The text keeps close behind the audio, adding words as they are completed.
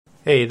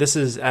Hey, this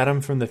is Adam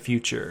from the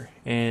future,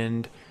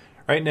 and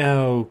right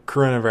now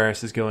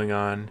coronavirus is going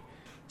on.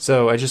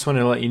 So I just wanted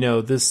to let you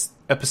know this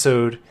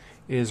episode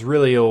is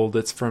really old.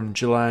 It's from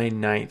July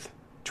 9th,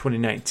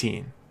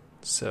 2019.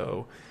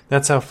 So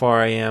that's how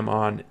far I am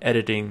on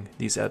editing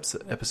these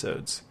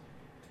episodes.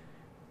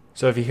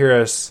 So if you hear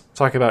us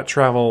talk about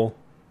travel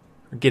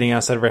or getting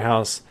outside of our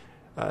house,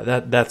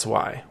 that's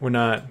why. We're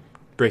not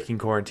breaking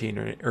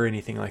quarantine or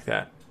anything like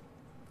that.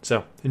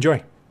 So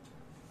enjoy.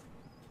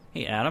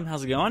 Hey Adam,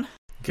 how's it going?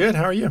 Good.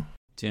 How are you?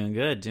 Doing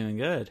good, doing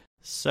good.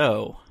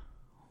 So,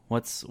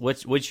 what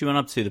you been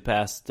up to the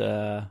past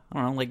I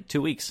don't know, like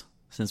 2 weeks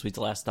since we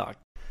last talked?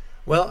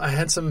 Well, I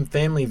had some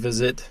family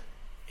visit,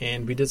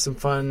 and we did some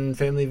fun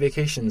family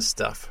vacation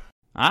stuff.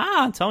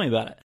 Tell me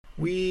about it.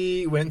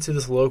 We went to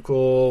this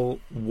local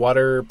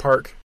water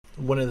park.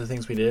 One of the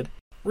things we did,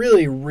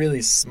 really,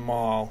 really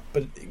small,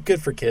 but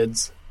good for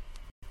kids.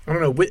 I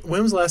don't know.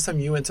 When was the last time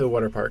you went to a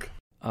water park?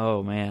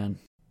 Oh man.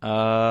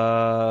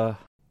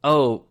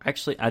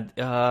 Actually,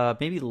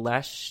 maybe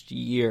last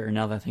year.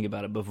 Now that I think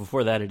about it, but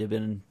before that, it had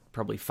been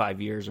probably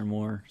 5 years or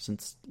more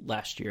since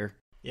last year.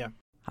 Yeah.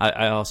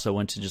 I also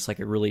went to just like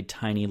a really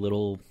tiny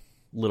little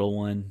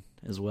one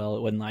as well.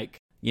 It wasn't like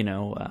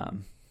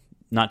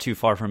not too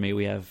far from me.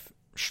 We have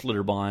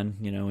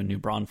Schlitterbahn, in New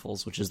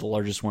Braunfels, which is the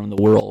largest one in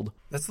the world.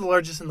 That's the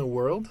largest in the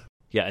world?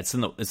 Yeah, it's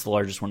the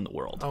largest one in the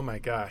world. Oh my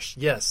gosh.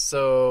 Yes.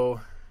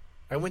 So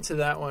I went to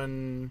that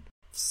one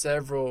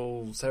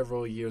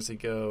several years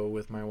ago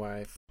with my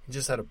wife. We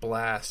just had a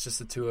blast, just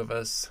the two of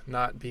us,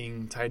 not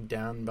being tied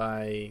down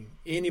by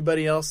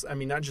anybody else. I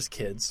mean, not just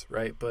kids,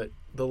 right? But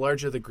the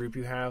larger the group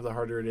you have, the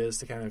harder it is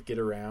to kind of get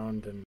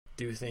around and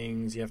do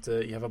things. You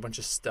have a bunch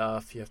of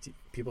stuff.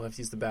 People have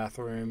to use the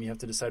bathroom. You have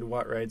to decide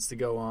what rides to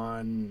go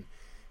on.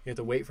 You have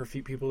to wait for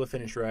people to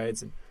finish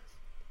rides. And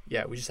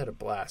yeah, we just had a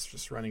blast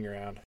just running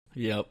around.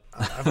 Yep.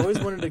 I've always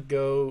wanted to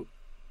go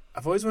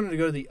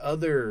to the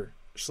other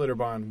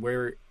Schlitterbahn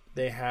where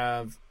they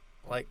have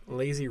like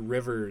lazy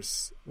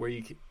rivers where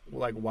you can,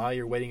 like, while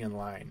you're waiting in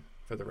line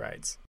for the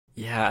rides.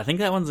 Yeah, I think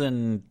that one's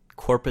in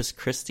Corpus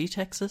Christi,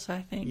 Texas,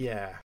 I think.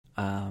 Yeah.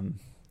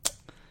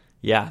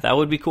 Yeah, that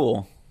would be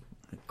cool.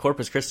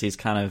 Corpus Christi is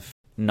kind of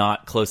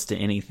not close to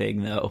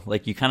anything, though.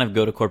 Like, you kind of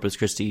go to Corpus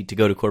Christi to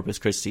go to Corpus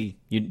Christi.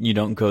 You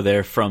don't go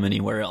there from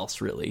anywhere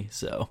else, really,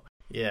 so.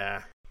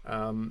 Yeah.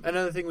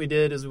 Another thing we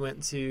did is we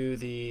went to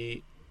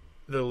the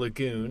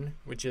Lagoon,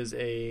 which is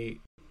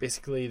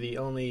basically the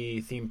only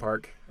theme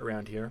park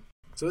around here.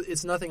 So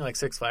it's nothing like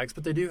Six Flags,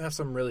 but they do have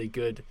some really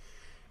good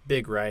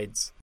big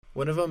rides.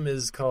 One of them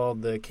is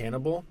called the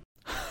Cannibal.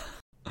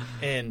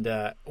 And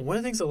one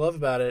of the things I love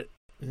about it,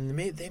 and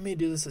they may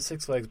do this at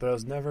Six Flags, but I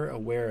was never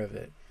aware of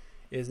it,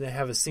 is they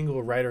have a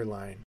single rider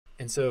line.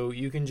 And so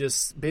you can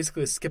just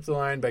basically skip the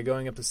line by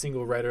going up the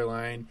single rider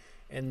line,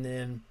 and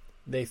then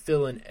they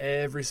fill in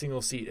every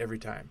single seat every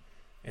time.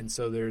 And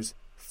so there's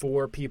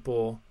 4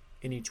 people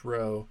in each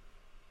row.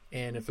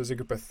 And if there's a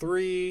group of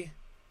 3,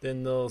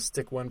 then they'll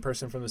stick one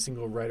person from the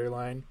single rider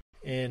line.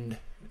 And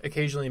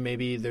occasionally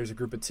maybe there's a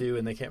group of 2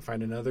 and they can't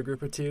find another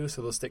group of 2,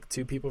 so they'll stick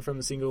 2 people from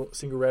the single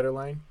rider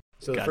line.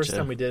 So the first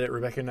time we did it,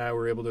 Rebecca and I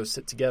were able to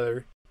sit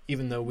together,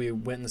 even though we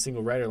went in the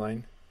single rider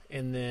line.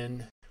 And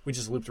then we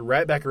just looped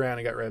right back around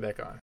and got right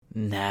back on.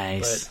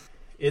 Nice. But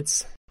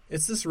it's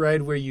this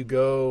ride where you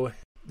go,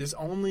 there's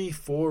only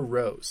 4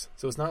 rows.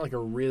 So it's not like a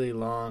really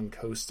long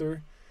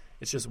coaster.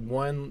 It's just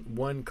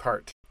one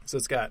cart. So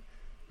it's got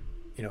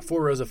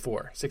 4 rows of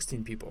 4,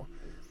 16 people.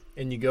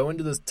 And you go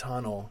into this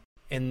tunnel,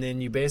 and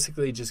then you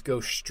basically just go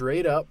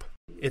straight up.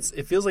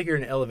 It feels like you're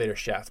in an elevator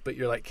shaft, but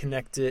you're like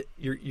connected.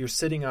 You're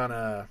sitting on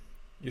a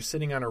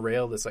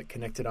rail that's like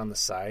connected on the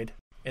side.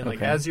 And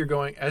like as you're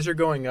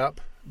going up,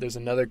 there's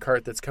another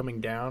cart that's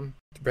coming down,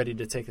 ready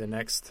to take the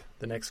next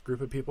group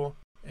of people.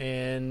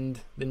 And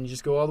then you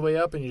just go all the way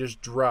up and you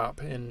just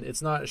drop. And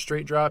it's not a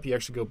straight drop, you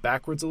actually go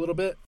backwards a little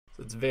bit.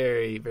 So it's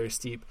very, very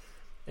steep.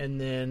 And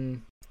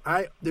then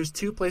there's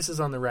 2 places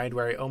on the ride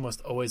where I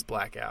almost always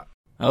black out.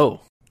 Oh.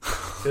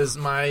 Because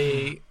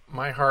my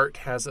heart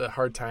has a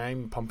hard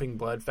time pumping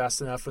blood fast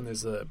enough when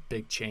there's a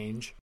big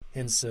change.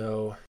 And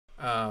so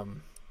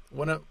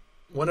one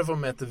of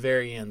them at the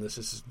very end, there's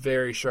this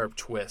very sharp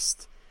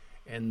twist,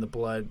 and the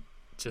blood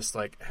just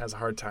like has a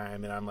hard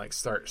time, and I'm like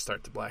start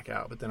to black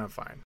out, but then I'm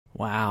fine.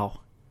 Wow.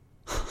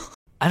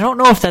 I don't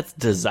know if that's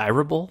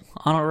desirable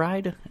on a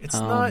ride. It's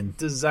not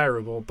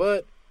desirable,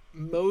 but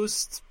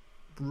most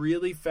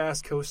really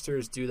fast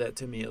coasters do that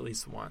to me at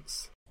least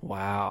once.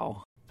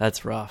 Wow.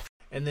 That's rough.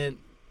 And then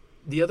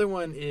the other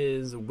one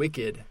is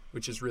Wicked,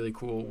 which is really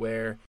cool,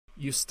 where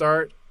you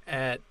start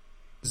at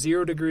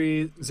 0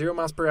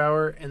 miles per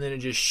hour, and then it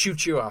just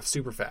shoots you off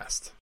super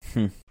fast.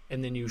 And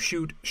then you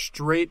shoot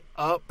straight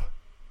up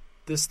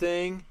this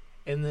thing,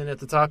 and then at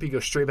the top you go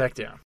straight back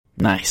down.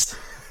 Nice.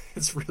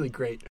 It's really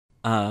great.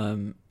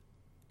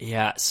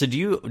 Yeah. So do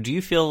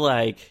you feel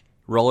like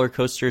roller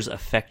coasters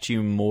affect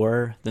you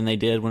more than they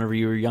did whenever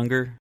you were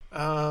younger?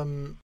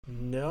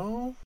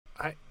 No.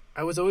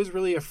 I was always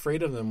really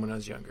afraid of them when I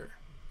was younger.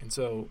 And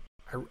so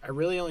I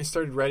really only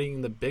started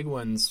riding the big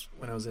ones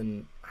when I was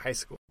in high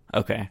school.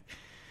 Okay.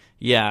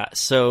 Yeah,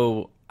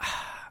 so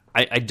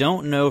I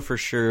don't know for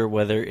sure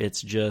whether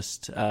it's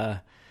just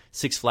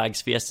Six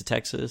Flags Fiesta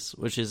Texas,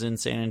 which is in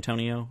San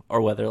Antonio,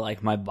 or whether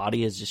like my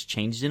body has just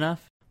changed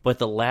enough. But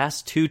the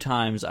last 2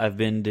 times I've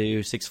been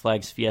to Six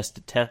Flags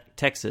Fiesta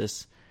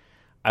Texas,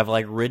 I've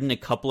like ridden a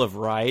couple of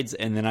rides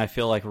and then I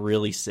feel like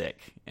really sick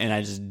and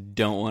I just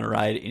don't want to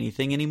ride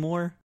anything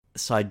anymore.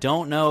 So I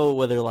don't know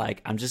whether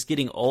like I'm just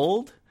getting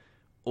old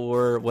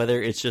or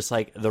whether it's just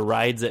like the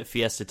rides at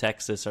Fiesta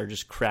Texas are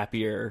just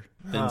crappier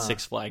than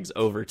Six Flags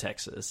over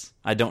Texas.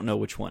 I don't know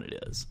which one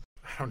it is.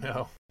 I don't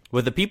know.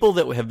 But the people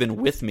that have been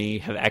with me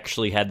have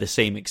actually had the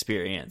same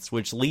experience,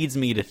 which leads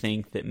me to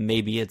think that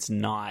maybe it's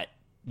not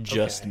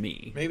just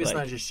me. Maybe it's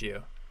like, not just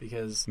you,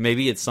 because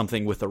maybe it's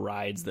something with the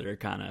rides that are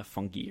kind of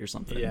funky or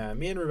something. Yeah,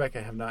 me and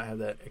Rebecca have not had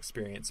that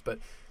experience, but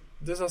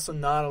there's also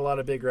not a lot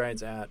of big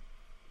rides at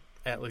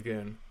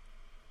Lagoon.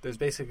 There's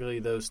basically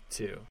those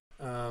 2.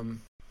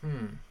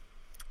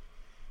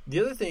 The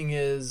other thing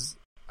is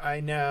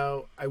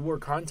I wore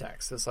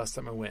contacts this last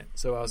time I went,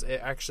 so I was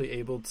actually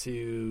able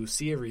to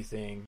see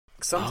everything.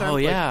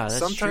 Sometimes, that's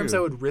sometimes true.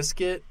 I would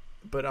risk it,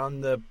 but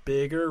on the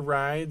bigger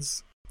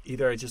rides,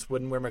 either I just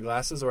wouldn't wear my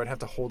glasses or I'd have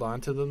to hold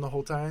on to them the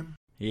whole time.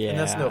 Yeah, and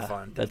that's no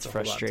fun. That's to hold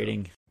on to.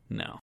 frustrating.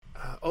 No.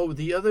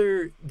 The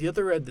other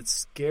ride that's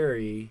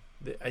scary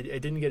that I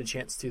didn't get a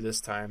chance to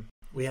this time.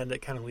 We had to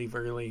kind of leave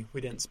early.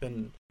 We didn't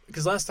spend,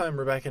 because last time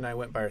Rebecca and I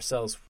went by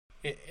ourselves.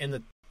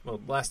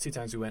 Last 2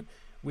 times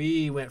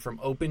we went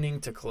from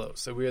opening to close.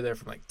 So we were there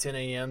from like 10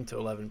 a.m. to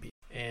 11 p.m.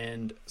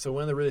 And so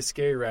one of the really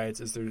scary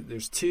rides is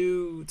there's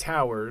 2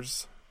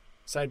 towers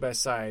side by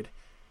side.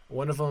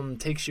 One of them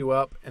takes you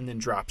up and then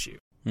drops you.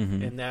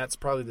 Mm-hmm. And that's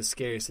probably the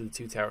scariest of the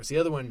 2 towers. The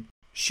other one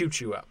shoots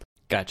you up.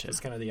 Gotcha. It's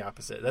kind of the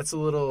opposite. That's a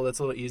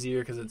little easier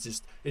because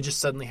it just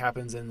suddenly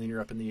happens and then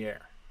you're up in the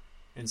air.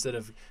 Instead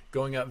of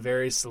going up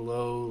very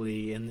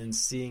slowly and then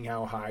seeing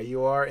how high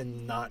you are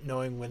and not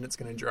knowing when it's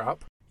going to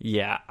drop.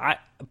 Yeah, I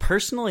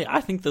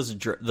think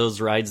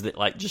those rides that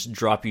like just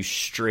drop you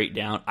straight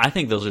down, I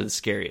think those are the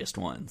scariest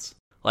ones.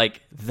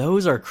 Like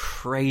those are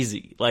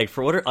crazy. Like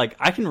for what? Like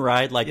I can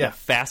ride like the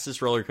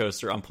fastest roller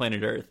coaster on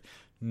planet Earth,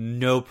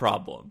 no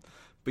problem.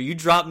 But you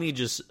drop me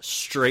just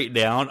straight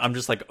down, I'm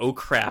just like, oh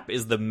crap!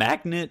 Is the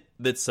magnet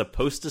that's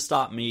supposed to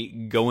stop me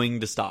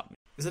going to stop me?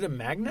 Is it a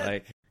magnet?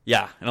 Like,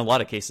 yeah, in a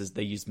lot of cases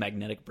they use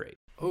magnetic brake.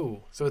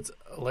 Oh, so it's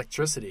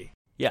electricity.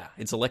 Yeah,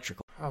 it's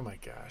electrical. Oh my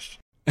gosh.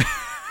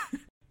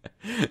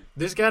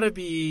 There's got to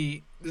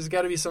be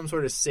some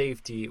sort of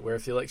safety where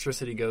if the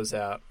electricity goes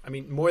out,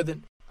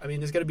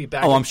 there's got to be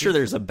backup. Oh, I'm sure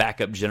there's a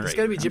backup generator.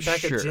 There's got to be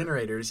backup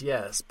generators,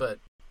 yes, but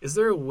is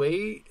there a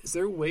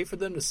way for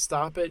them to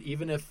stop it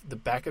even if the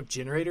backup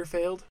generator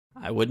failed?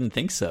 I wouldn't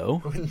think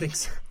so. I wouldn't think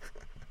so.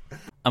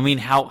 I mean,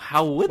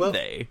 how would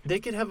they?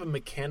 They could have a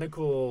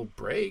mechanical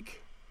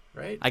brake,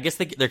 right? I guess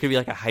there could be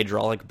like a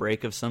hydraulic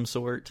brake of some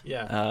sort.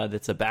 Yeah.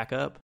 That's a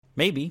backup.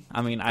 Maybe.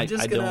 I mean, I'm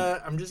just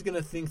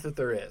gonna think that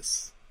there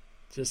is.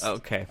 Just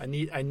okay. I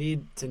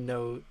need to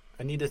know.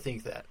 I need to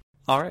think that.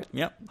 All right.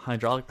 Yep.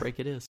 Hydraulic brake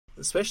it is.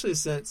 Especially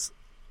since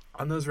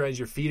on those rides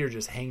your feet are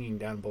just hanging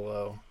down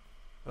below.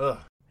 Ugh.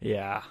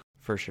 Yeah,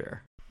 for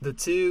sure. The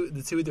two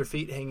with their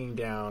feet hanging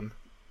down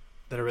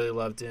that I really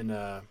loved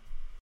in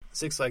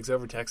Six Flags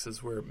Over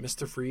Texas were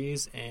Mr.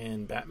 Freeze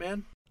and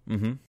Batman.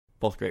 Mm-hmm.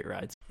 Both great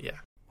rides. Yeah.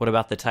 What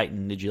about the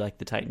Titan? Did you like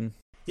the Titan?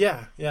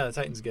 Yeah, the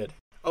Titan's good.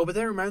 Oh, but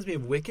that reminds me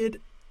of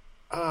Wicked.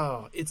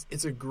 Oh,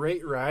 it's a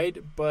great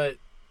ride, but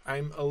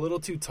I'm a little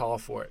too tall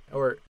for it.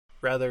 Or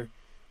rather,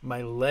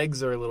 my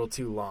legs are a little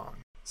too long.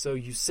 So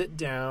you sit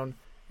down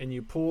and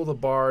you pull the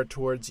bar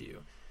towards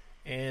you.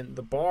 And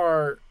the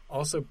bar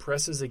also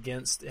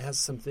it has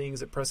some things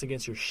that press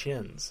against your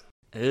shins.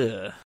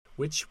 Ugh.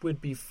 Which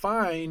would be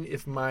fine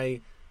if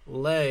my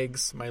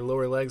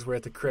lower legs were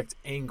at the correct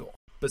angle.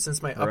 But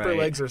since my upper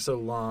legs are so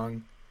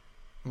long,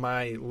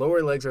 my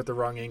lower legs are at the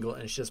wrong angle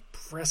and it's just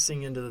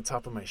pressing into the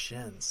top of my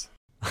shins.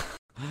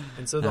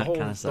 And so the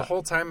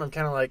whole time I'm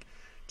kind of like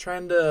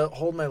trying to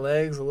hold my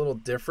legs a little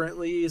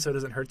differently so it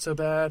doesn't hurt so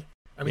bad.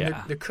 I mean,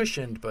 they're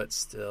cushioned, but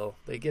still,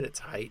 they get it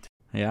tight.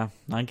 Yeah,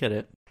 I get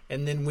it.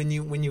 And then when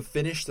you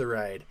finish the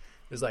ride,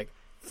 there's like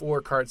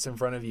 4 carts in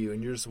front of you,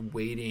 and you're just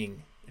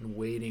waiting and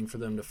waiting for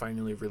them to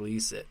finally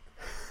release it.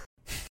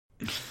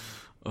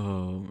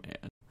 Oh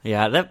man,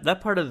 yeah,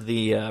 that part of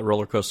the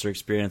roller coaster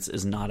experience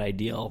is not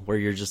ideal. Where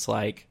you're just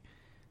like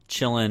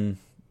chilling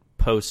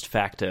post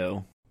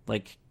facto,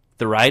 like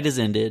the ride is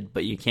ended,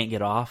 but you can't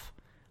get off.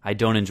 I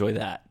don't enjoy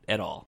that at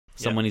all.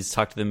 Someone needs to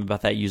talk to them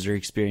about that user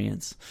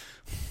experience.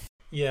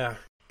 Yeah,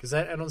 because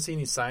I don't see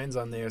any signs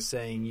on there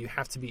saying you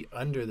have to be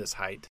under this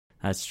height.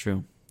 That's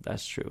true.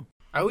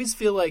 I always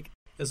feel like,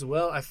 as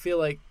well,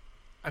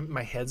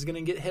 my head's going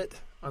to get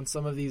hit on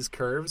some of these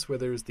curves where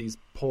there's these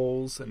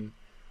poles and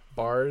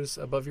bars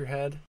above your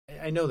head.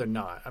 I know they're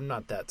not. I'm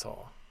not that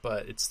tall,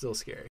 but it's still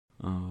scary.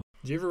 Oh.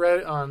 Did you ever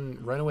ride on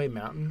Runaway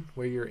Mountain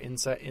where you're in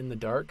the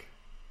dark,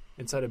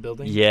 inside a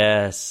building?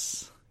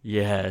 Yes,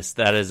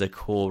 that is a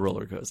cool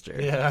roller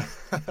coaster. Yeah.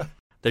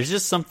 There's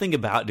just something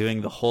about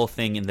doing the whole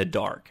thing in the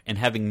dark and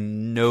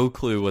having no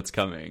clue what's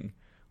coming.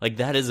 Like,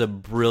 that is a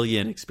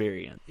brilliant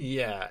experience.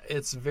 Yeah,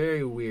 it's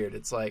very weird.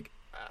 It's like,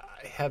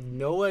 I have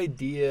no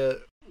idea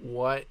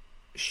what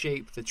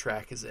shape the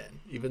track is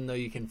in, even though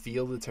you can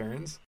feel the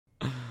turns.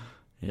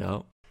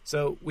 Yep.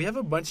 So we have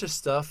a bunch of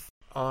stuff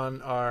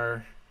on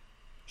our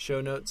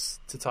show notes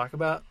to talk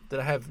about that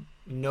I have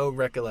no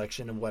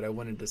recollection of what I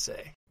wanted to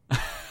say.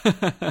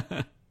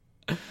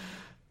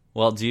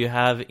 Well, do you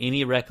have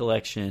any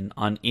recollection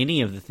on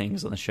any of the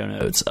things on the show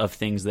notes of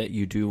things that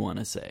you do want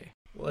to say?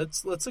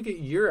 Let's look at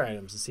your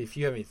items and see if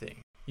you have anything.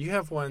 You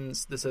have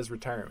ones that says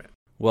retirement.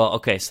 Well,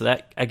 okay, so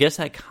that, I guess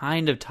that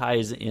kind of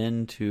ties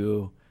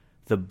into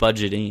the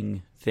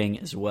budgeting thing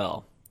as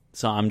well.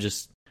 So I'm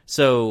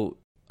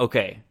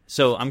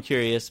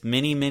curious.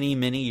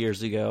 Many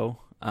years ago,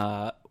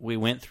 we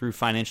went through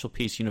Financial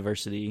Peace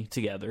University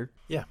together.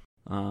 Yeah.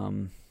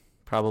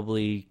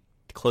 Probably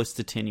close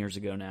to 10 years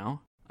ago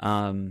now.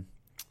 And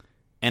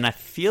I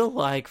feel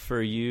like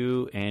for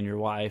you and your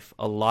wife,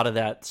 a lot of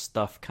that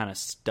stuff kind of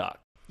stuck.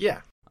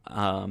 Yeah.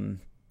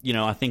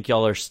 I think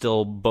y'all are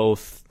still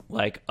both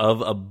like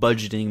of a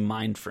budgeting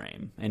mind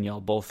frame, and y'all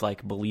both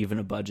like believe in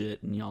a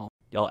budget, and y'all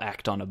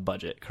act on a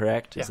budget,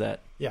 correct? Yeah. Is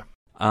that? Yeah.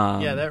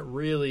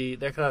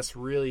 That class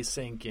really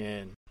sank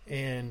in,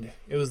 and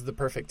it was the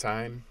perfect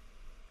time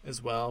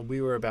as well.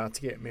 We were about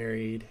to get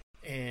married,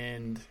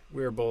 and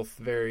we were both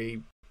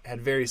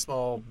had very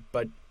small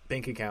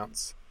bank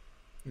accounts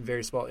and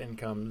very small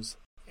incomes.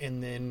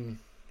 And then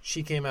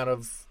she came out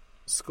of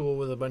school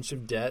with a bunch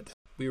of debt.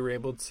 We were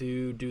able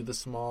to do the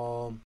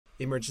small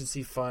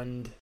emergency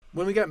fund.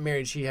 When we got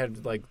married, she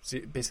had like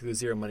basically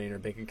zero money in her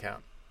bank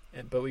account.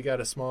 But we got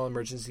a small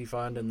emergency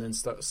fund, and then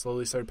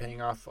slowly started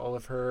paying off all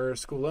of her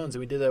school loans. And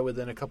we did that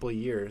within a couple of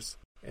years.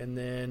 And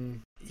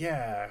then,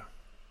 I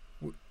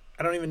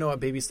don't even know what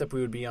baby step we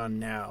would be on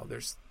now.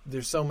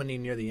 There's so many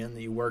near the end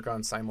that you work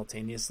on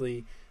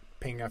simultaneously,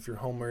 paying off your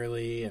home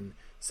early and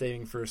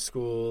saving for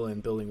school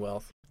and building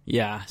wealth.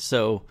 Yeah,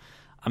 so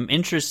I'm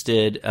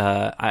interested.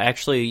 I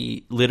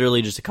actually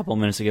literally just a couple of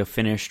minutes ago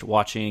finished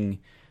watching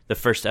the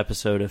first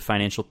episode of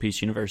Financial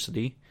Peace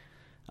University.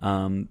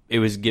 It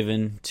was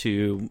given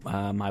to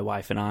my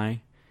wife and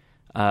I.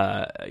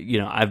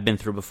 I've been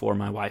through before.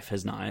 My wife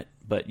has not,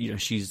 but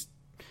she's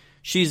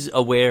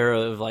aware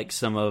of like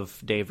some of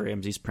Dave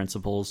Ramsey's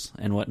principles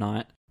and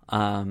whatnot.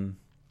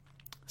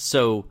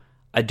 So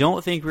I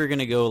don't think we're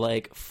gonna go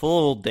like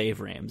full Dave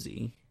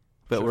Ramsey,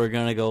 but Sure. we're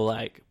gonna go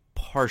like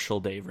partial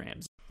Dave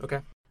Ramsey. Okay.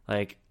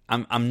 Like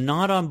I'm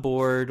not on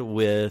board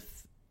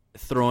with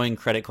throwing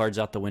credit cards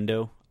out the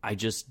window. I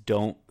just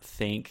don't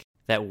think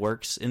that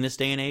works in this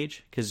day and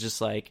age, because just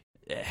like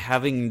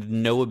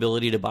having no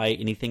ability to buy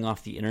anything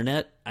off the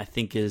internet, I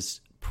think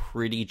is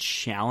pretty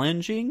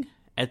challenging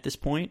at this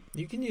point.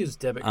 You can use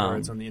debit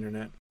cards on the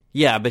internet.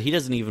 Yeah, but he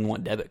doesn't even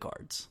want debit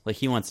cards. Like,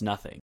 he wants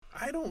nothing.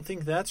 I don't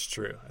think that's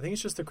true. I think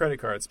it's just the credit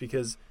cards,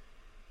 because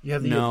you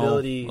have the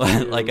ability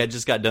to... Like, I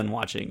just got done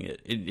watching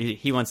it.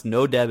 He wants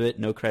no debit,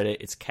 no credit.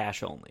 It's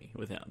cash only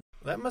with him.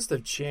 That must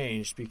have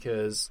changed,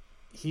 because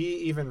he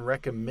even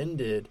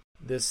recommended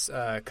this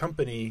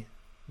company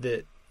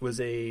that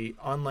was a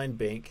online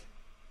bank.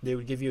 They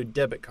would give you a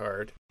debit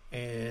card,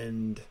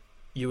 and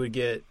you would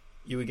get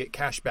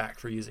cash back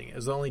for using it. It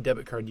was the only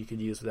debit card you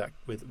could use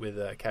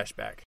with cash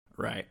back.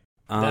 Right.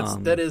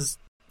 That is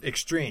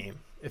extreme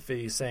if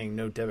he's saying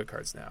no debit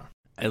cards now.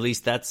 At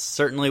least that's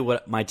certainly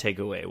what my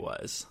takeaway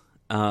was.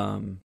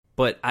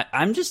 But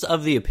I'm just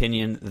of the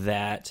opinion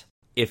that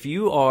if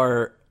you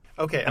are...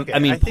 Okay. I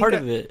mean, part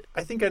of it...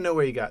 I think I know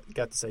where you got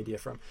this idea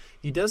from.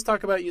 He does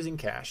talk about using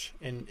cash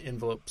in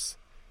envelopes,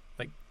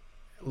 like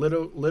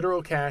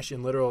literal cash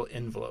in literal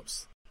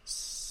envelopes.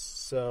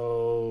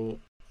 So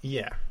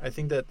yeah, I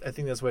think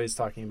that's what he's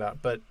talking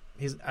about. But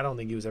I don't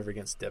think he was ever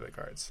against debit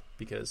cards,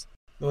 because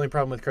the only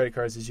problem with credit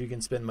cards is you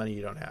can spend money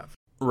you don't have,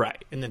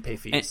 right, and then pay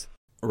fees.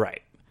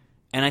 Right.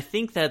 And I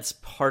think that's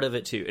part of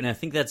it too. And I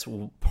think that's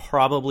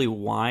probably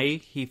why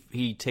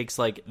he takes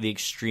like the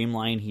extreme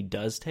line he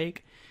does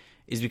take,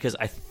 is because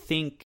I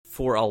think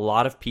for a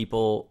lot of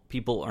people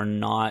are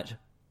not,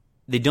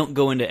 they don't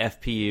go into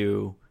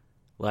FPU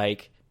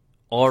like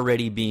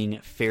already being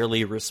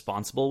fairly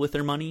responsible with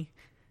their money.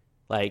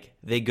 Like,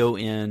 they go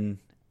in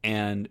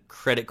and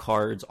credit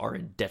cards are a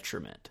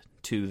detriment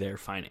to their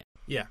finance.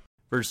 Yeah.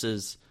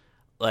 Versus,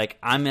 like,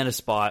 I'm at a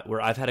spot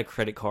where I've had a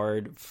credit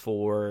card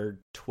for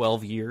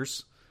 12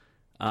 years.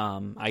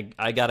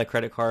 I got a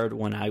credit card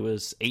when I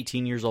was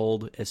 18 years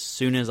old, as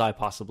soon as I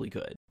possibly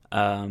could.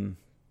 And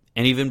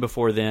even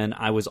before then,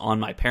 I was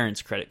on my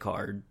parents' credit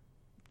card,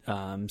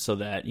 so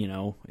that,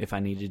 if I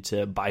needed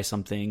to buy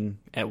something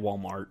at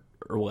Walmart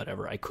or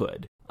whatever, I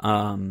could.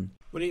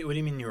 What do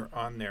you mean you were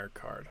on their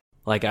card?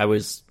 Like,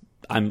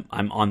 I'm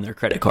on their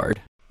credit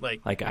card.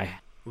 Like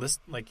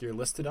you're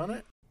listed on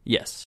it?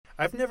 Yes.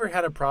 I've never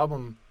had a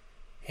problem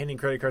handing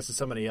credit cards to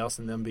somebody else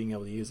and them being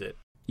able to use it.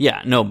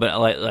 Yeah, no, but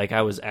like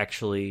I was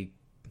actually,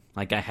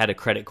 like, I had a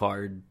credit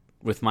card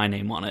with my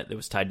name on it that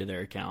was tied to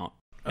their account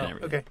and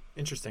everything. Okay,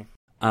 interesting.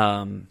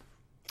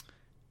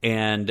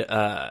 And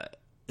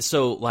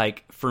so,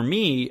 like, for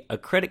me, a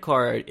credit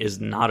card is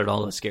not at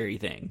all a scary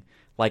thing.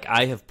 Like,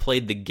 I have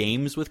played the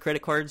games with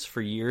credit cards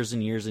for years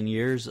and years and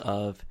years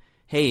of,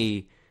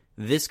 hey,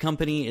 this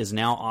company is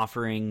now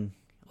offering,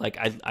 like,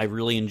 I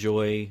really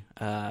enjoy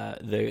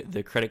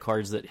the credit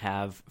cards that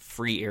have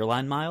free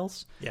airline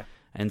miles. Yeah.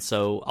 And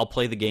so I'll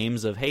play the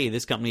games of, hey,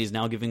 this company is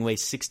now giving away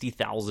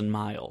 60,000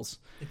 miles.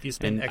 If you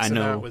spend X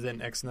amount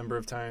within X number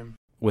of time.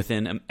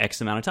 Within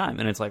X amount of time.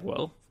 And it's like,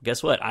 well,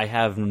 guess what? I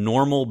have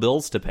normal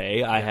bills to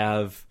pay. Yeah. I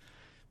have,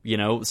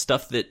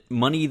 stuff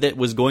money that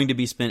was going to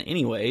be spent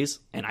anyways,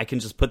 and I can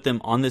just put them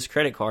on this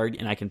credit card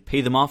and I can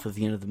pay them off at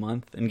the end of the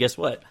month. And guess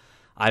what?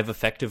 I've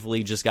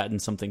effectively just gotten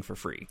something for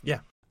free. Yeah.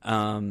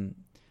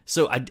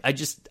 So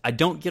I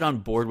don't get on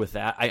board with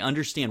that. I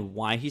understand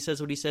why he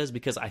says what he says,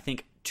 because I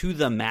think to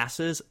the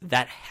masses,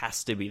 that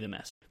has to be the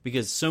message.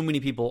 Because so many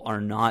people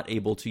are not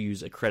able to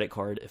use a credit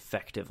card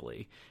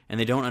effectively. And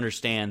they don't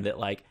understand that,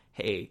 like,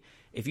 hey,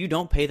 if you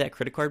don't pay that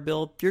credit card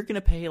bill, you're going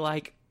to pay,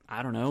 like,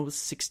 I don't know,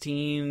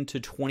 16 to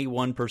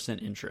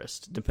 21%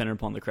 interest, depending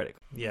upon the credit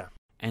card. Yeah.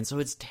 And so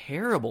it's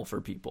terrible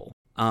for people.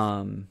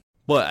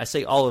 But I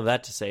say all of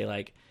that to say,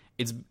 like,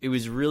 it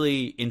was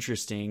really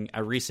interesting. I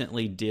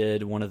recently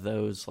did one of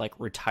those, like,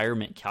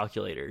 retirement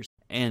calculators.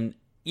 And,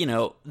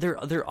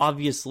 they're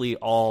obviously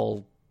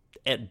all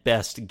at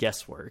best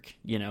guesswork,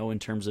 in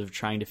terms of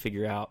trying to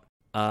figure out,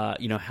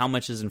 how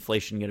much is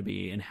inflation going to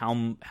be and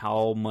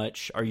how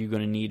much are you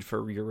going to need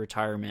for your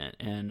retirement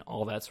and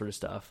all that sort of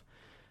stuff.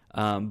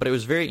 But it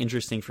was very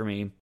interesting for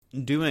me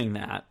doing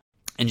that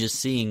and just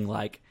seeing,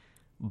 like,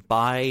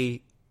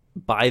 by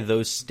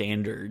those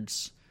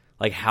standards,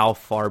 like, how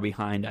far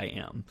behind I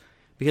am.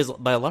 Because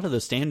by a lot of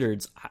those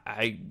standards,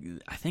 I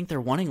think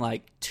they're wanting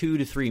like 2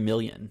 to 3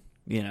 million,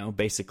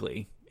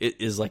 basically.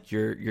 It is like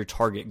your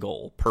target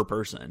goal per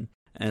person.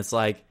 And it's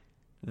like,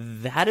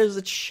 that is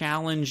a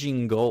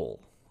challenging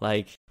goal.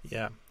 Like,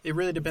 yeah, it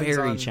really depends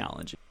very on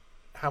challenging.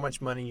 How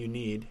much money you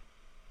need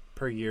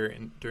per year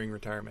during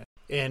retirement.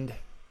 And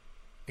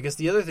I guess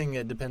the other thing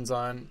that depends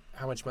on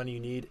how much money you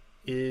need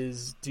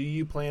is, do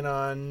you plan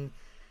on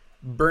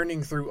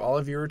burning through all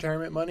of your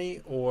retirement money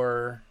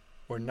or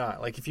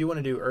not? Like, if you want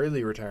to do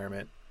early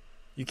retirement,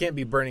 you can't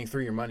be burning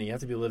through your money. You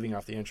have to be living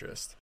off the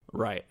interest.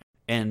 Right.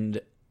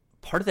 And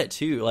part of that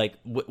too, like,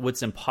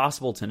 what's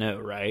impossible to know,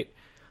 right?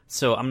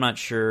 So I'm not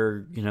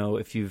sure,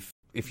 if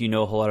you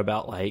know a whole lot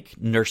about, like,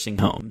 nursing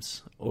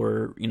homes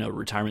or,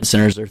 retirement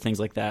centers or things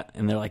like that,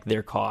 and they're like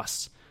their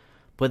costs.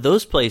 But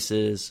those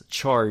places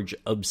charge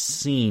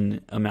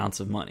obscene amounts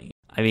of money.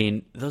 I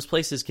mean, those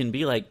places can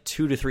be like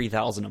 $2,000 to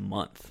 $3,000 a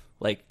month,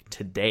 like,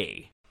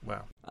 today.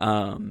 Wow.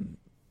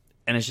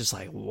 And it's just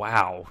like,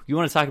 wow, you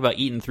want to talk about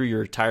eating through your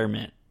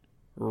retirement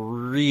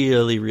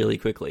really, really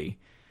quickly.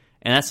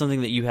 And that's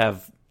something that you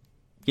have,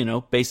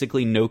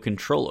 basically no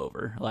control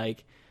over.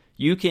 Like,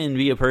 you can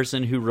be a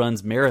person who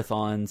runs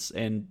marathons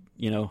and,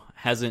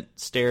 hasn't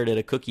stared at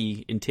a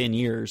cookie in 10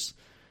 years,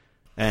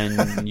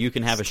 and you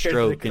can have a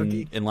stroke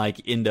and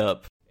like end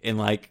up in,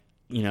 like,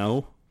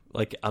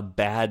 like a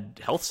bad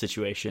health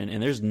situation,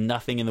 and there's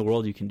nothing in the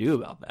world you can do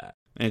about that.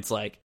 And it's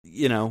like,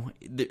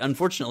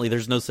 unfortunately,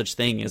 there's no such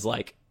thing as,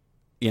 like,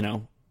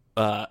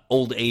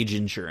 old age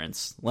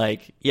insurance.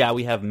 Like, yeah,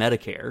 we have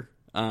Medicare,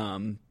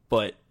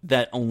 but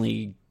that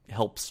only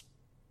helps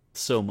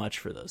so much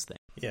for those things.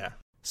 Yeah.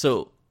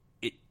 So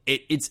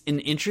it's an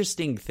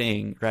interesting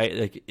thing, right?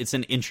 Like, it's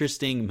an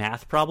interesting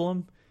math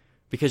problem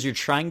because you're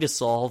trying to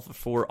solve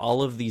for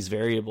all of these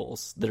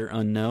variables that are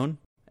unknown.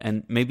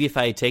 And maybe if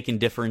I had taken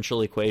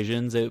differential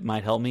equations, it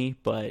might help me.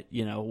 But,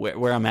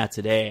 where I'm at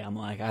today, I'm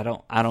like, I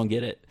don't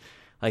get it.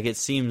 Like, it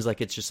seems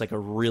like it's just like a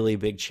really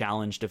big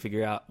challenge to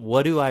figure out,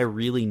 what do I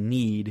really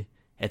need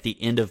at the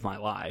end of my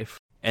life?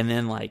 And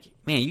then, like,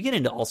 man, you get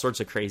into all sorts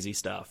of crazy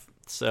stuff.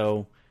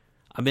 So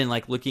I've been,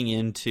 like, looking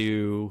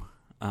into,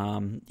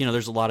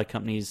 there's a lot of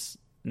companies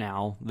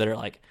now that are,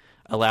 like,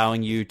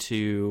 allowing you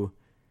to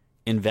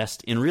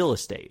invest in real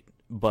estate.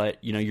 But,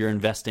 you're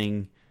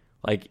investing,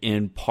 like,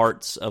 in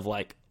parts of,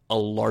 like, a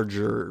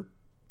larger,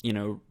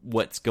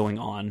 what's going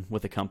on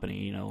with a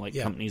company,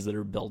 companies that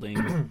are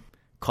building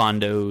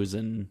condos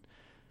and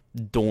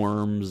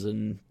dorms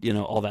and,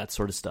 all that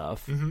sort of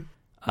stuff.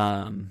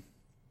 Mm-hmm.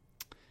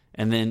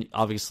 And then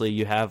obviously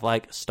you have,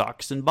 like,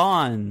 stocks and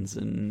bonds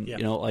and,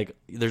 like,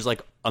 there's,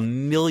 like, a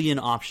million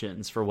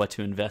options for what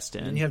to invest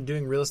in. And you have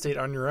doing real estate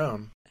on your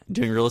own.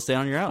 Doing real estate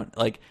on your own.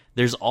 Like,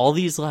 there's all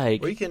these,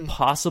 like,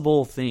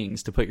 possible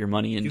things to put your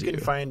money into. You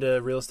can find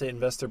a real estate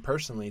investor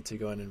personally to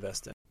go and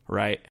invest in.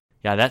 Right.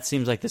 Yeah, that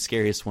seems like the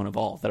scariest one of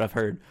all that I've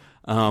heard.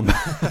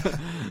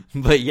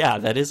 But yeah,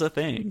 that is a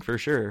thing for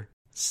sure.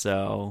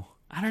 So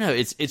I don't know.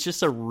 It's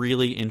just a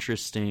really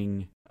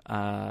interesting.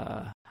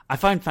 I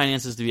find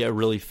finances to be a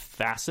really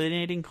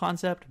fascinating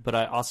concept, but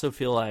I also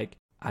feel like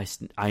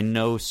I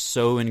know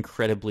so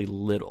incredibly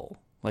little,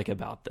 like,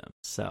 about them.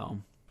 So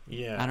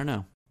yeah, I don't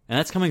know. And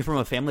that's coming from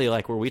a family,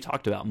 like, where we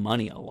talked about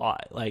money a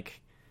lot.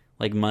 Like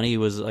money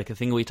was, like, a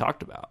thing we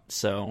talked about.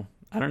 So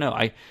I don't know.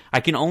 I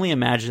can only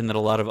imagine that a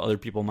lot of other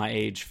people my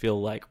age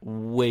feel, like,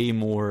 way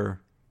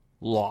more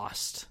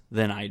lost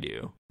than I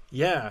do.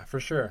 Yeah, for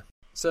sure.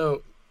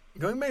 So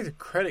going back to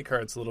credit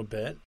cards a little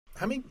bit,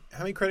 how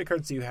many credit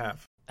cards do you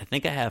have? I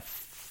think I have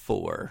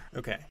 4.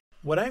 Okay.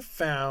 What I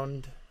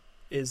found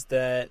is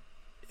that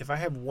if I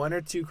have 1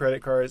 or 2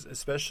 credit cards,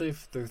 especially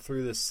if they're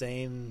through the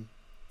same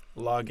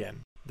login,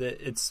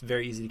 that it's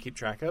very easy to keep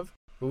track of.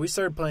 But we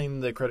started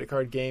playing the credit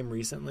card game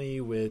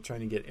recently with trying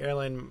to get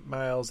airline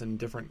miles and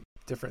different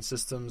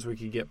systems where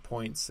you could get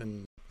points.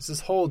 And it's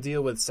this whole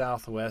deal with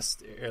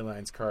Southwest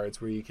Airlines cards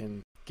where you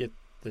can get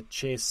the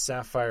Chase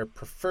Sapphire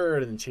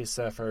Preferred and the Chase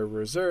Sapphire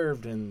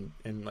Reserved and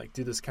like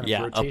do this kind of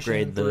rotation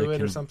upgrade through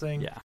it or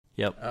something. Yeah.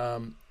 Yep.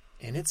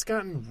 And it's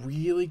gotten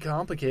really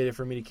complicated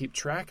for me to keep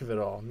track of it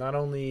all. Not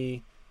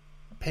only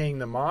paying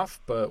them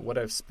off, but what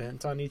I've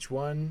spent on each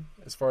one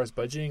as far as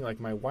budgeting. Like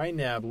my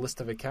YNAB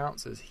list of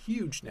accounts is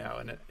huge now,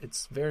 and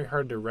it's very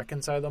hard to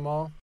reconcile them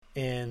all.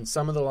 And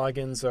some of the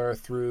logins are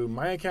through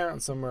my account,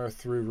 and some are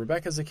through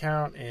Rebecca's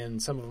account,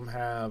 and some of them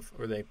have,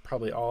 or they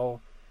probably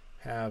all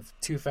have,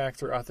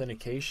 2-factor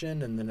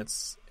authentication, and then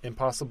it's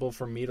impossible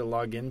for me to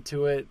log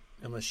into it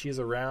unless she's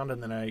around,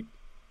 and then I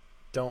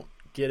don't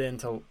get in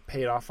to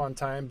pay it off on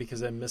time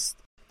because I missed.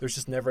 There's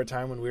just never a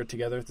time when we were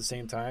together at the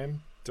same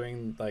time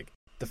during like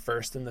the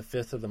 1st and the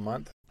 5th of the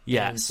month.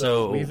 Yeah, and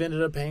so we've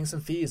ended up paying some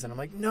fees, and I'm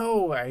like,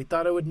 no, I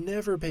thought I would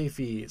never pay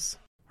fees.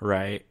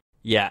 Right.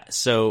 Yeah,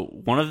 so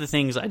one of the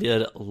things I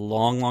did a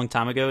long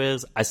time ago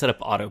is I set up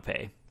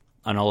autopay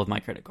on all of my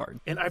credit cards.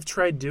 And I've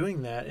tried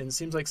doing that, and it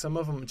seems like some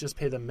of them just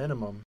pay the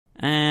minimum.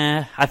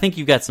 I think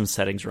you've got some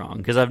settings wrong,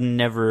 because I've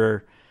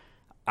never...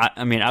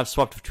 I mean, I've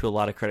swapped to a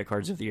lot of credit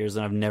cards over the years,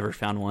 and I've never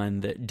found one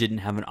that didn't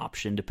have an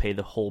option to pay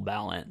the whole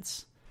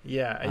balance.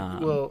 Yeah,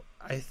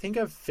 I think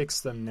I've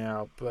fixed them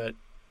now, but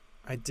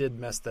I did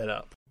mess that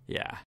up.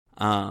 Yeah.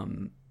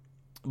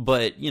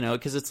 But, you know,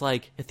 because it's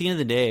like, at the end of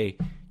the day,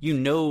 you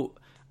know,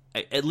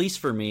 at least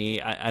for me,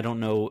 I don't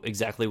know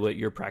exactly what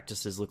your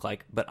practices look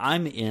like, but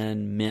I'm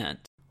in Mint,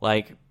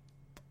 like,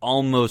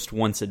 almost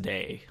once a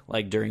day,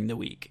 like, during the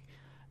week.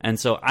 And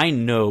so I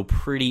know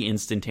pretty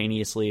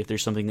instantaneously if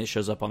there's something that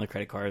shows up on the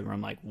credit card where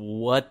I'm like,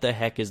 what the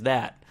heck is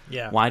that?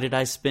 Yeah. Why did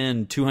I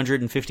spend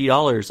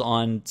 $250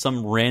 on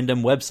some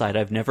random website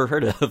I've never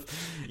heard of?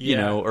 You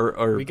know,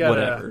 or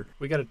whatever.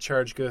 We got a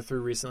charge go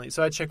through recently.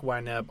 So I check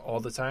YNAB all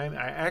the time.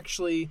 I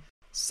actually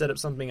set up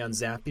something on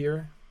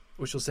Zapier,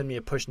 which will send me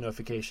a push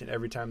notification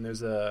every time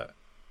there's a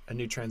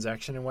new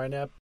transaction in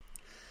YNAB.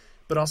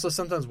 But also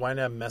sometimes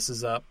YNAB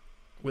messes up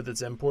with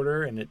its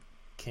importer and it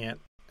can't.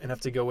 And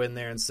have to go in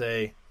there and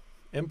say,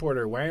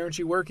 importer, why aren't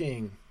you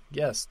working?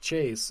 Yes,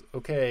 Chase.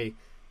 Okay,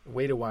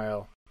 wait a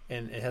while.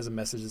 And it has a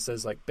message that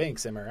says, like,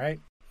 Banks, am I right?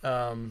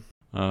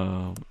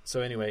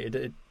 So anyway,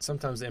 it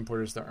sometimes the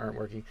importers aren't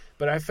working.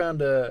 But I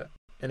found an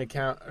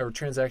account or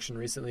transaction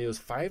recently. It was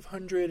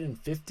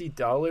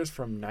 $550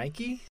 from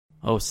Nike.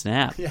 Oh,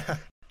 snap. Yeah.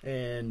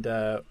 And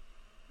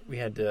we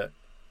had to...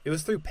 It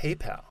was through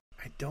PayPal.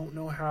 I don't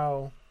know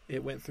how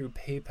it went through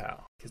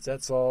PayPal, because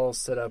that's all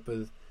set up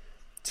with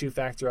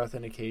 2-factor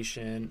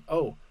authentication.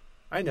 Oh,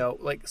 I know.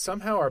 Like,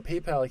 somehow our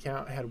PayPal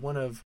account had one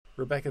of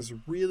Rebecca's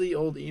really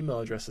old email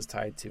addresses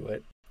tied to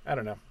it. I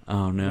don't know.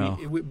 Oh, no.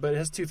 But it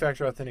has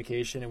 2-factor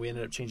authentication, and we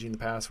ended up changing the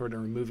password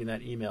and removing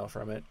that email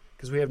from it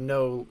because we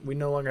no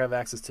longer have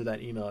access to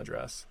that email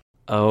address.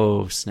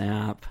 Oh,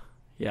 snap.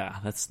 Yeah,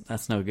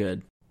 that's no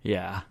good.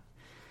 Yeah.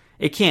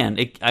 It can.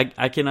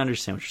 I can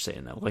understand what you're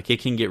saying, though. Like,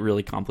 it can get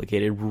really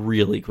complicated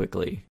really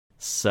quickly.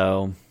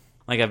 So...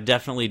 Like, I've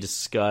definitely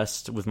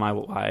discussed with my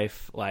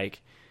wife, like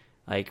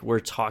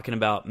we're talking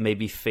about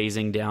maybe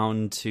phasing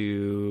down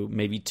to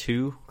maybe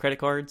 2 credit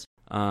cards,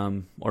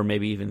 or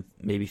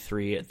maybe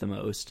 3 at the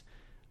most,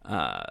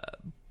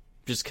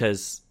 just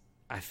because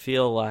I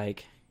feel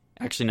like,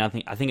 actually,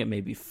 I think it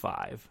may be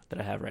 5 that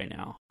I have right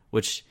now,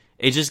 which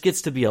it just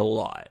gets to be a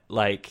lot,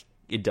 like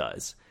it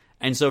does.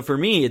 And so for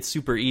me, it's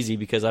super easy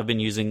because I've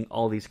been using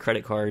all these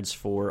credit cards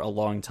for a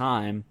long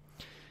time,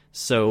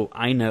 so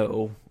I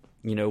know...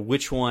 you know,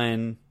 which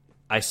one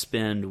I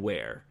spend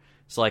where.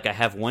 So, like, I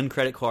have one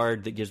credit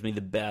card that gives me the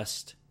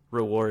best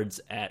rewards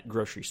at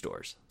grocery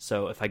stores.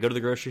 So, if I go to the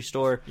grocery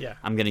store,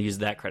 I'm going to use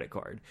that credit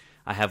card.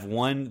 I have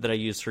one that I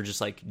use for just,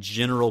 like,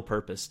 general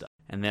purpose stuff.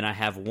 And then I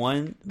have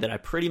one that I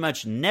pretty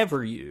much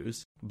never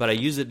use, but I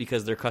use it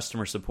because their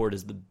customer support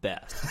is the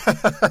best.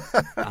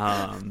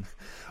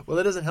 Well,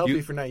 that doesn't help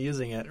you for not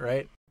using it,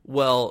 right?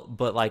 Well,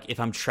 but, like, if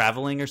I'm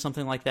traveling or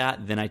something like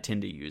that, then I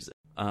tend to use it.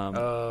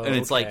 And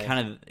it's like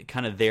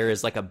kind of there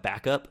as like a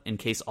backup in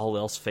case all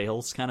else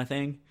fails kind of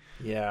thing.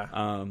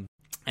 Yeah.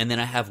 And then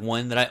I have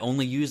one that I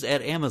only use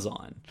at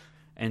Amazon.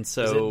 And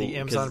so is it the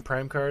Amazon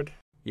Prime card?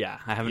 Yeah,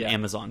 I have an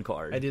Amazon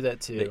card. I do that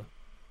too.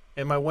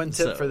 And my one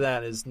tip for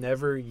that is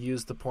never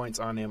use the points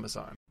on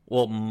Amazon.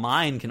 Well,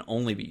 mine can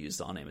only be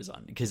used on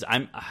Amazon because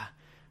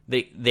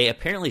They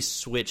apparently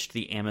switched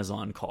the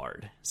Amazon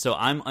card. So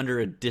I'm under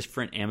a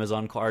different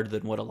Amazon card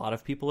than what a lot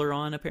of people are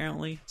on,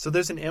 apparently. So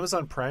there's an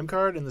Amazon Prime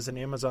card and there's an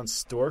Amazon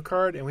Store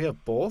card, and we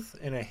have both,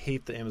 and I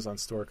hate the Amazon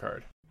Store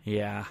card.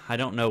 Yeah, I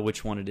don't know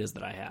which one it is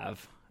that I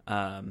have.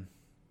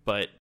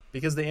 But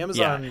because the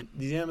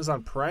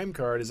Amazon Prime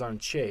card is on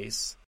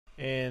Chase,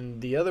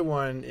 and the other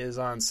one is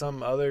on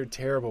some other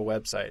terrible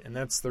website, and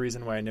that's the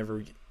reason why I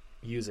never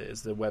use it.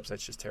 Is the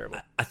website's just terrible.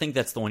 I think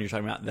that's the one you're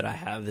talking about that I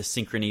have, the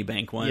Synchrony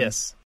Bank one.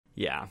 Yes.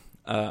 Yeah.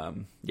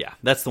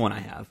 That's the one I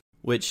have.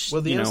 Which,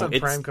 well, the Amazon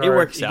Prime card, it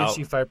works gives out.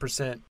 you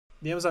 5%.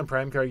 The Amazon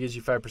Prime card gives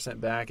you 5%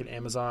 back at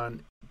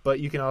Amazon, but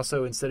you can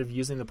also, instead of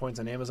using the points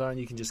on Amazon,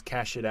 you can just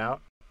cash it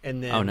out.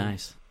 And then, oh,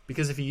 nice.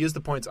 Because if you use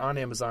the points on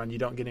Amazon, you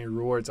don't get any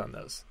rewards on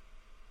those.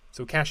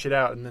 So cash it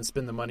out and then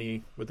spend the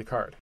money with the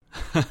card.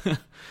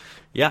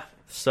 Yeah.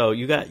 So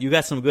you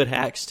got some good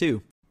hacks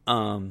too.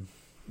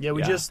 Yeah,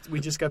 we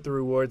just got the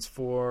rewards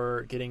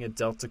for getting a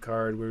Delta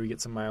card where we get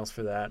some miles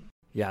for that.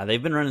 Yeah,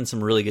 they've been running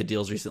some really good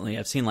deals recently.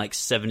 I've seen like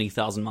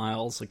 70,000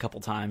 miles a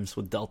couple times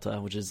with Delta,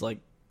 which is like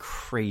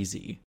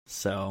crazy.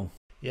 So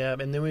yeah,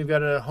 and then we've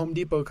got a Home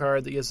Depot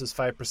card that gives us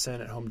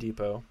 5% at Home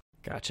Depot.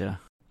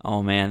 Gotcha.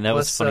 Oh man, that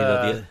was funny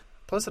though.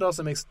 Plus, it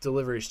also makes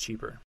deliveries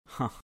cheaper.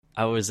 Huh.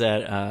 I was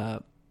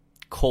at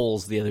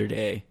Kohl's the other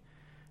day,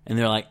 and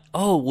they're like,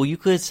 "Oh, well, you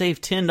could save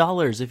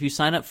 $10 if you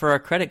sign up for our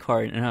credit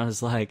card." And I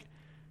was like,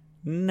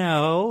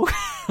 "No,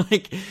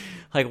 like,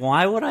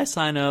 why would I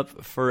sign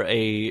up for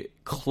a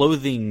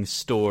clothing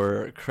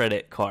store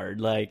credit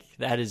card? Like,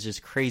 that is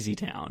just crazy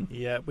town."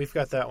 Yeah, we've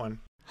got that one.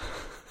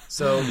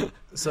 So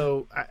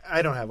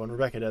I don't have one.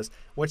 Rebecca does.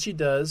 What she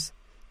does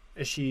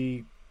is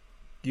she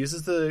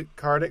uses the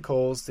card at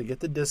Kohl's to get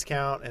the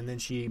discount, and then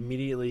she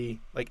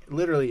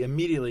literally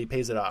immediately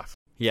pays it off.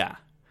 Yeah.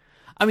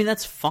 I mean,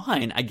 that's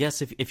fine. I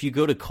guess if you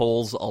go to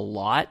Kohl's a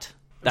lot,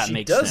 that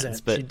makes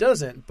sense. But she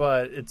doesn't,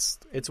 but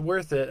it's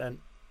worth it, and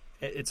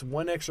it's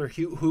one extra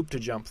hoop to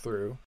jump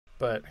through.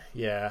 But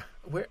yeah,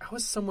 I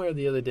was somewhere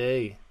the other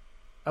day.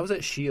 I was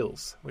at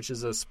Scheels, which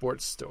is a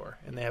sports store,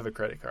 and they have a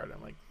credit card.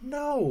 I'm like,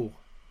 no.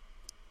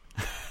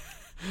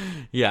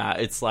 Yeah,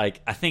 it's like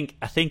I think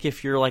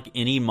if you're like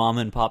any mom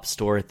and pop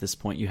store at this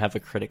point, you have a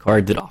credit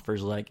card that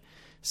offers like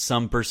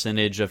some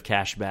percentage of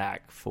cash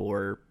back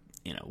for,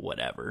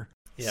 whatever.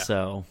 Yeah.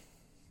 So,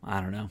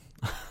 I don't know.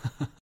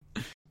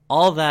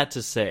 All that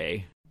to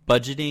say,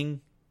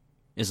 budgeting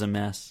is a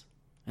mess,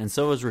 and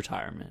so is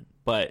retirement.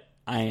 But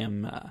I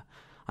am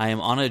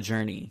on a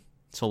journey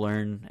to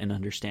learn and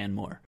understand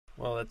more.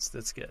 Well,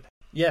 that's good.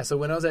 Yeah, so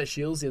when I was at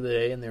Scheels the other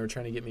day and they were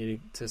trying to get me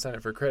to sign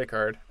up for a credit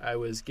card, I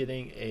was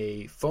getting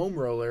a foam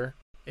roller,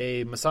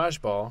 a massage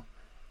ball,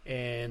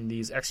 and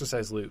these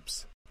exercise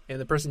loops.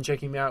 And the person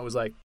checking me out was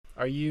like,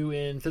 "Are you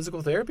in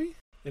physical therapy?"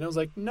 And I was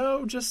like,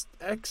 "No, just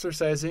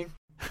exercising."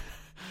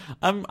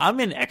 I'm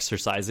in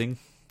exercising.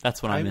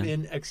 That's what I'm in. I'm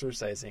in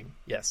exercising,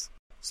 yes.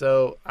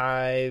 So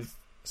I've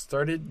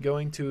started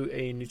going to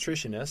a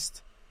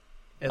nutritionist.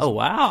 Oh,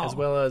 wow. As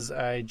well as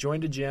I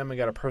joined a gym and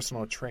got a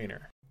personal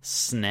trainer.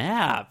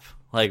 Snap.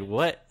 Like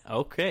what?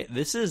 Okay.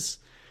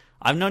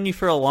 I've known you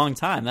for a long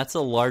time. That's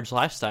a large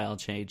lifestyle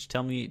change.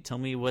 Tell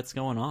me what's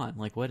going on.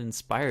 Like what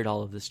inspired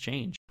all of this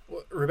change?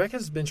 Well,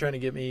 Rebecca's been trying to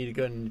get me to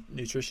go to a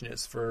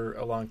nutritionist for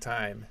a long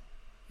time.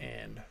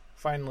 And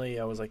finally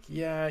I was like,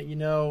 yeah,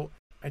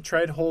 I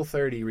tried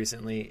Whole30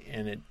 recently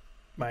and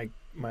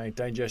my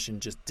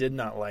digestion just did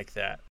not like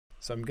that.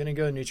 So I'm going to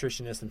go to a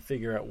nutritionist and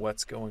figure out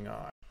what's going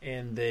on.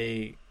 And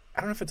I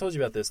don't know if I told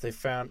you about this. They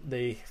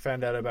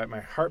found out about my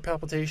heart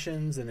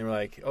palpitations, and they were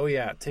like, "Oh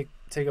yeah, take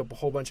a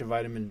whole bunch of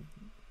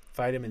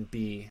vitamin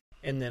B."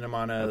 And then I'm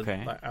on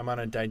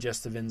a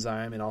digestive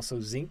enzyme and also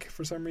zinc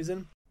for some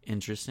reason.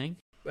 Interesting.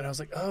 But I was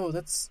like, "Oh,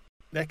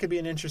 that could be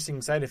an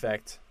interesting side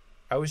effect."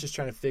 I was just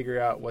trying to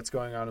figure out what's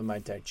going on with my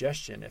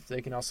digestion. If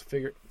they can also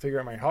figure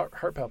out my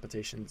heart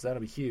palpitations,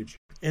 that'll be huge.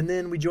 And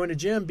then we joined a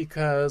gym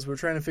because we're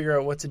trying to figure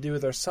out what to do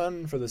with our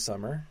son for the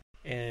summer.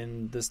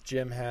 And this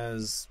gym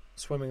has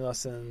swimming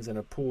lessons and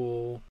a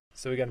pool,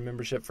 so we got a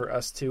membership for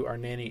us two, our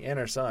nanny, and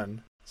our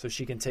son, so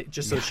she can take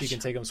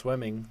him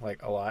swimming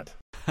like a lot.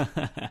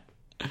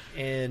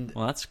 And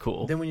well, that's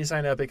cool. Then when you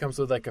sign up, it comes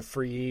with like a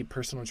free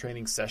personal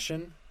training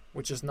session,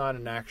 which is not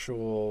an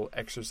actual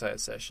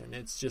exercise session.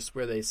 It's just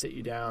where they sit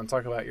you down,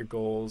 talk about your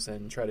goals,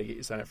 and try to get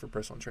you signed up for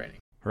personal training.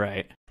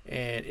 Right.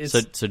 And it's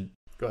so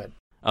go ahead.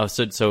 Oh,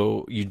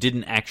 so you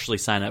didn't actually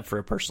sign up for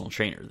a personal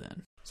trainer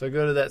then? So I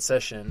go to that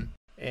session,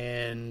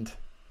 and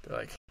they're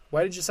like,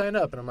 "Why did you sign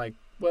up?" And I'm like,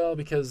 "Well,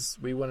 because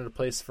we wanted a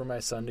place for my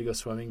son to go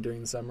swimming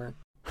during the summer."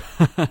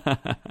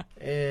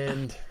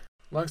 And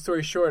long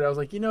story short, I was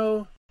like,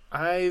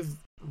 I've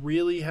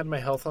really had my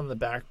health on the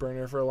back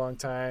burner for a long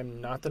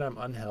time. Not that I'm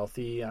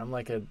unhealthy. I'm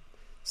like a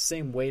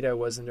same weight I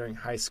was in during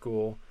high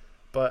school,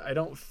 but I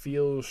don't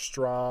feel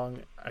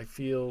strong. I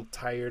feel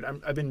tired.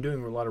 I've been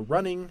doing a lot of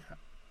running.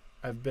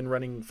 I've been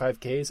running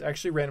 5Ks. I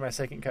actually ran my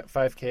second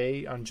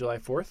 5K on July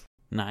 4th.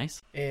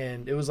 Nice.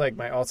 And it was like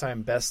my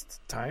all-time best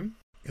time,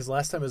 because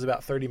last time was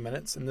about 30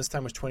 minutes and this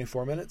time was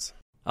 24 minutes.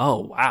 Oh,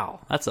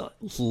 wow. That's a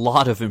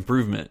lot of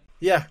improvement.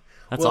 Yeah.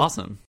 That's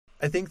awesome.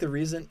 I think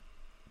the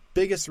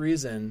biggest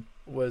reason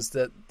was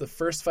that the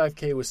first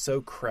 5K was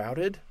so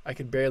crowded, I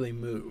could barely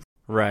move.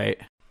 Right.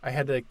 I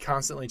had to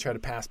constantly try to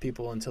pass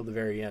people until the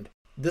very end.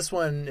 This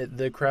one,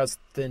 the crowd's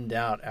thinned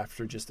out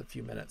after just a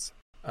few minutes.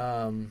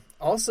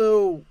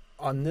 Also,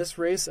 on this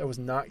race, I was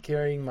not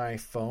carrying my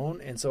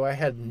phone, and so I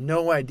had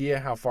no idea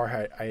how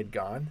far I had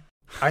gone.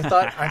 I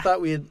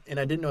thought we had, and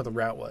I didn't know what the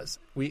route was.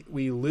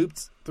 We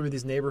looped through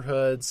these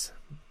neighborhoods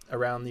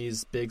around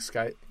these big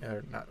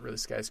not really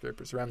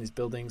skyscrapers, around these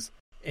buildings,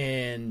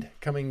 and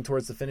coming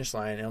towards the finish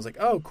line. And I was like,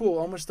 oh, cool,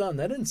 almost done.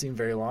 That didn't seem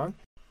very long.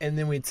 And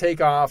then we'd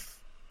take off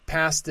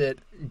past it,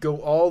 go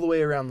all the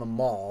way around the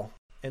mall,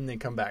 and then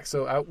come back.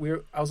 So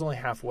I was only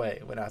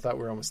halfway when I thought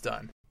we were almost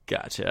done.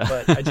 Gotcha.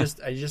 But I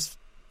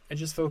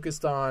just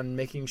focused on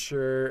making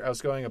sure I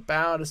was going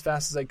about as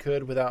fast as I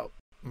could without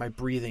my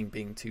breathing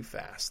being too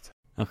fast.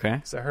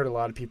 Okay. So I heard a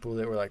lot of people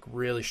that were like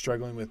really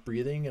struggling with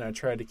breathing, and I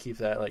tried to keep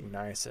that like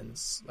nice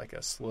and like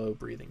a slow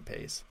breathing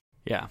pace.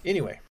 Yeah.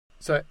 Anyway,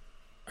 so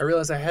I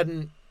realized I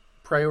hadn't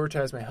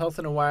prioritized my health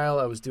in a while.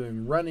 I was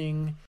doing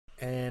running,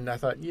 and I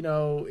thought,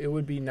 it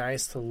would be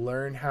nice to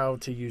learn how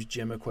to use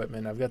gym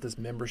equipment. I've got this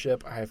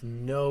membership. I have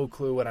no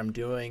clue what I'm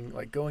doing.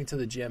 Like, going to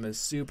the gym is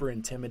super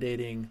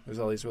intimidating. There's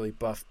all these really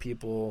buff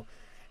people,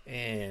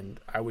 and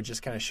I would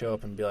just kind of show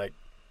up and be like,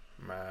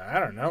 I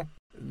don't know.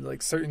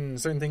 Like certain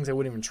things I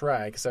wouldn't even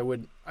try, because I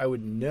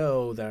would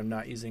know that I'm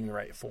not using the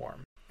right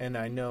form. And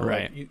I know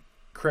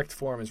correct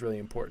form is really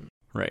important.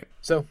 Right.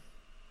 So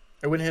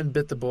I went ahead and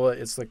bit the bullet.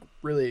 It's like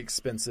really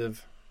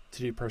expensive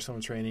to do personal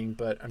training,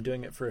 but I'm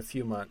doing it for a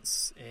few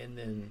months, and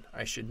then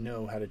I should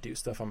know how to do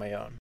stuff on my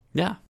own.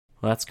 Yeah,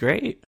 well, that's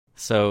great.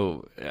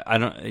 So I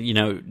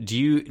don't, do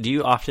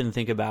you often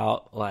think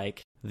about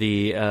like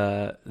the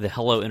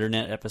Hello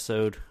Internet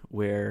episode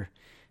where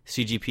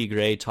CGP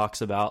Grey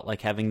talks about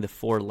like having the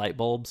 4 light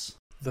bulbs?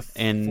 The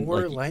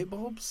light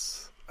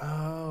bulbs?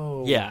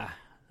 Oh, yeah.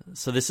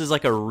 So this is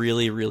like a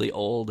really, really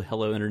old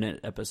Hello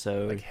Internet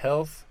episode, like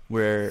health,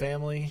 where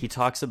family. He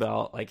talks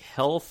about like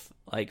health,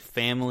 like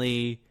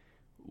family,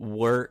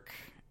 work,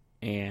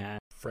 and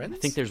friends. I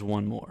think there's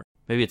one more.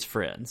 Maybe it's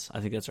friends. I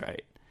think that's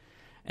right.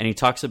 And he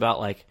talks about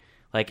like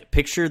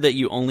picture that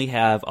you only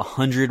have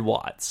 100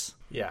 watts.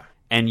 Yeah.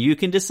 And you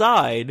can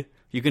decide.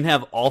 You can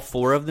have all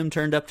 4 of them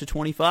turned up to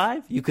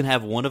 25. You can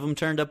have one of them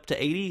turned up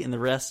to 80, and the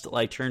rest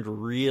like turned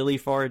really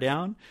far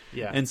down.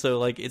 Yeah. And so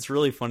like it's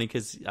really funny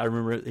because I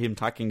remember him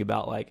talking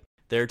about like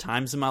there are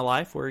times in my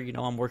life where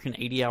I'm working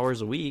 80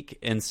 hours a week,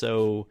 and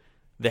so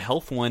the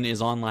health one is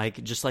on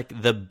like just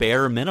like the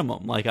bare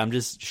minimum. Like I'm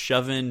just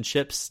shoving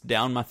chips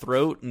down my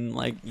throat and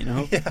like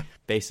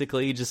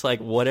basically just like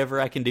whatever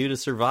I can do to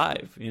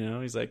survive.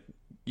 He's like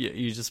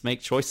you just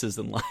make choices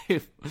in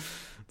life.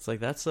 It's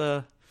like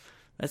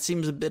that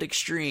seems a bit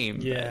extreme.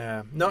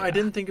 Yeah. No, I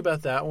didn't think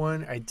about that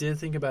one. I did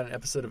think about an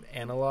episode of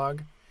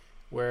Analog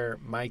where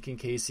Mike and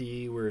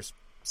Casey were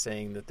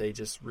saying that they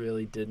just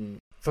really didn't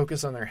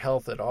focus on their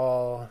health at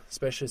all,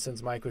 especially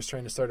since Mike was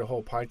trying to start a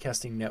whole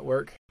podcasting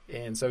network.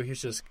 And so he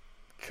was just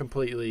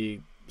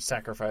completely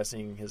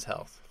sacrificing his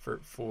health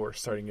for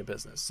starting a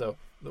business. So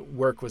the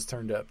work was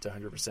turned up to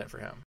 100% for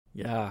him.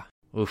 Yeah.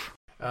 Oof.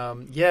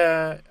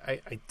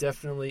 I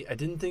definitely, I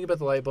didn't think about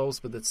the light bulbs,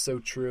 but that's so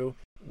true.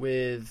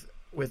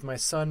 With my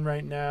son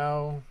right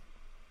now,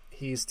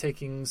 he's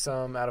taking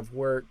some out of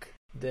work,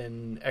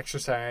 then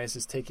exercise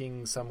is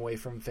taking some away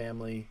from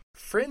family.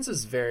 Friends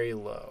is very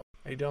low.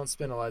 I don't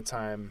spend a lot of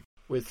time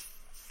with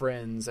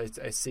friends.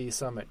 I see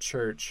some at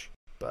church,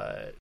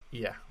 but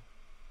yeah,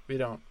 we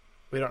don't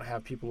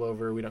have people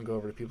over. We don't go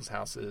over to people's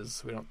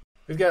houses.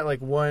 We've got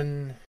like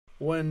one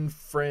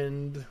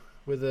friend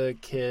with a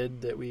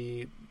kid that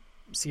we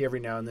see every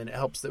now and then. It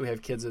helps that we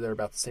have kids that are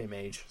about the same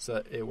age,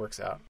 so it works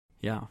out.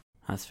 Yeah,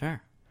 that's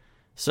fair.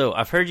 So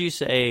I've heard you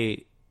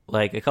say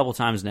like a couple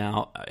times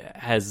now,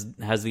 has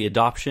the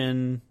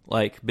adoption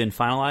like been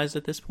finalized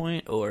at this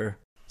point, or?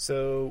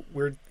 So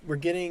we're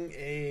getting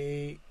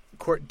a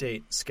court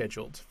date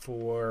scheduled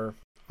for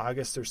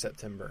August or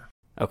September.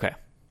 Okay,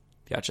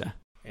 gotcha.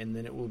 And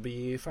then it will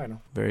be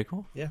final. Very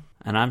cool. Yeah.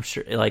 And I'm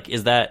sure, like,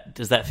 does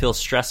that feel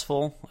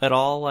stressful at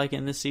all, like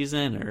in this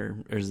season,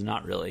 or is it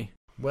not really?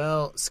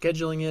 Well,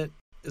 scheduling it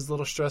is a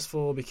little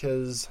stressful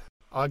because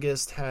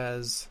August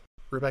has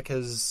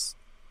Rebecca's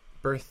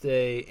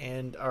birthday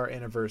and our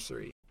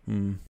anniversary.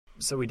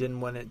 So we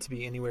didn't want it to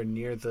be anywhere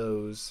near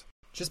those,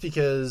 just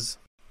because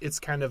it's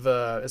kind of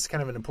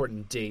an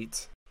important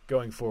date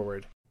going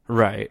forward.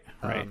 Right.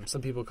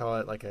 Some people call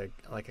it like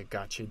a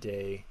gotcha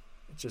day.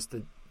 It's just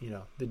the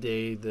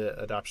day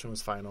the adoption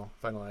was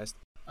finalized.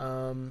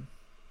 And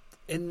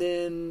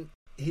then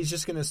he's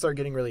just going to start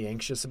getting really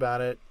anxious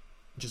about it,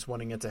 just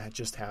wanting it to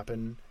just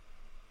happen.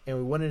 And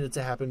we wanted it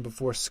to happen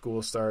before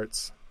school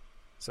starts.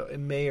 So it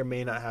may or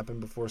may not happen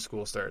before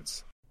school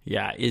starts.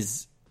 Yeah.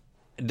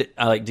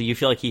 Do you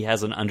feel like he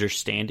has an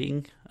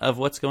understanding of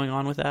what's going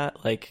on with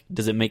that? Like,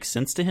 does it make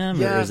sense to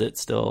him, or is it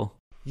still?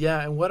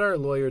 Yeah. And what our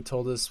lawyer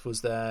told us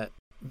was that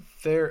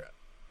their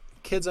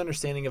kids'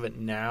 understanding of it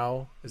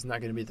now is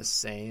not going to be the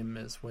same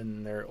as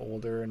when they're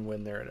older and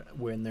when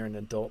they're an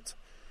adult.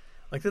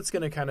 Like, that's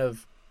going to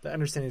the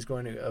understanding is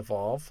going to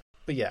evolve.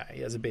 But yeah,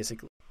 he has a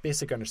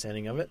basic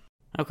understanding of it.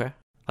 Okay.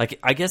 Like,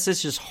 I guess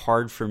it's just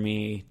hard for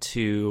me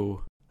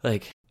to,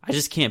 like, I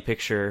just can't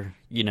picture,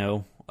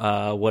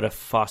 what a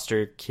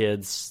foster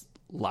kid's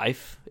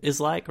life is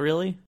like,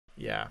 really.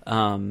 Yeah.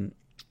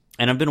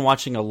 And I've been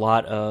watching a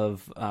lot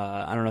of,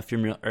 I don't know if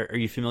are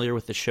you familiar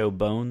with the show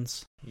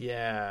Bones?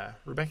 Yeah.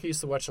 Rebecca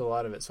used to watch a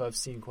lot of it, so I've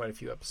seen quite a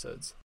few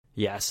episodes.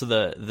 Yeah, so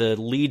the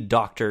lead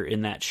doctor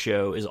in that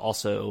show is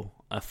also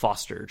a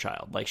foster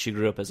child. Like, she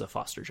grew up as a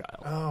foster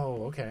child.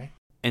 Oh, okay.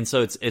 And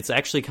so it's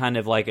actually kind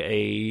of like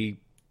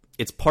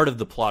it's part of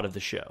the plot of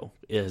the show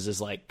is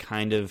like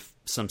kind of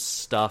some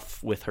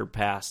stuff with her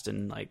past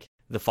and like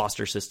the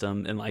foster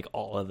system and like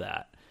all of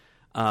that.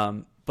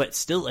 But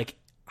still, like,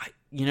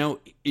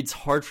 it's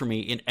hard for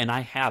me, and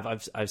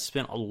I've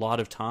spent a lot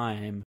of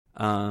time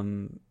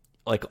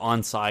like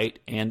on site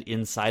and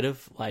inside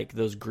of like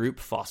those group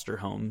foster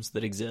homes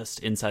that exist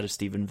inside of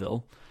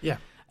Stephenville. Yeah.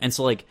 And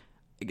so like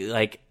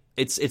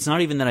it's not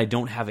even that I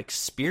don't have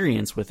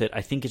experience with it. I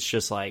think it's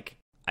just like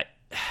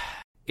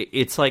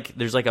it's like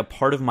there's like a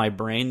part of my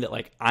brain that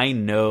like I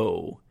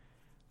know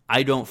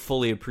I don't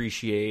fully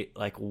appreciate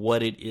like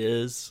what it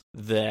is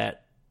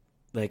that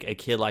like a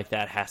kid like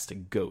that has to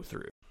go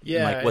through.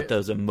 Yeah, and, like what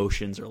those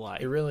emotions are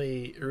like. It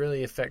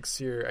really affects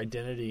your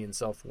identity and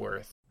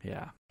self-worth.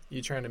 Yeah.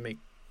 You're trying to make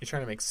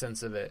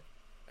sense of it.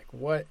 Like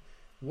what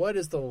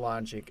is the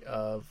logic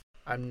of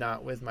I'm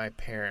not with my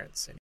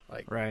parents?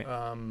 Like, right.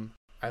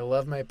 I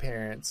love my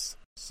parents,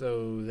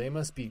 so they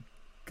must be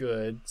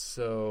good.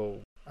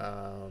 So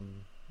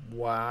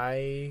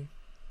why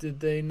did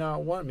they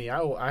not want me?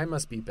 I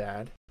must be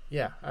bad.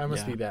 Yeah, I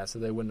must be bad, so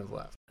they wouldn't have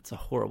left. It's a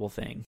horrible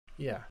thing.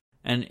 Yeah.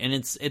 And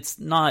it's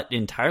not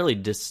entirely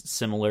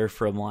dissimilar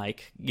from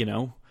like,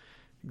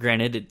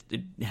 granted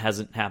it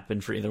hasn't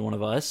happened for either one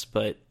of us,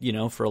 but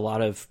for a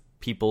lot of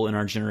people in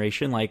our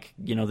generation, like,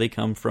 they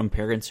come from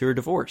parents who are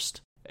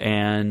divorced.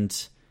 And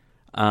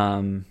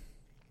I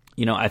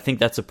think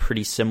that's a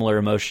pretty similar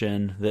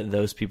emotion that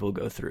those people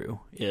go through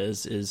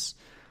is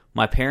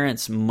my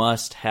parents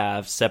must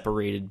have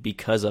separated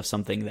because of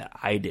something that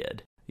I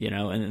did,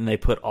 and they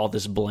put all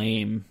this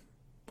blame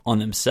on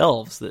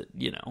themselves that,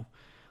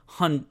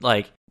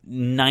 like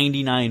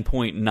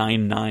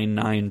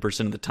 99.999%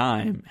 of the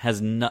time has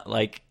not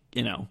like,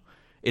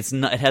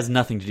 it has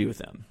nothing to do with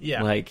them.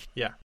 Yeah. Like,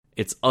 yeah.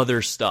 It's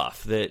other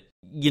stuff that,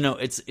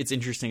 it's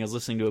interesting. I was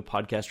listening to a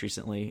podcast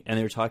recently and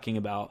they were talking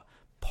about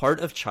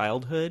part of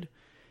childhood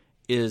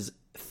is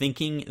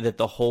thinking that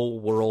the whole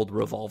world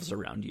revolves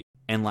around you.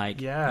 And like,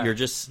 you're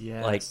just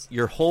like,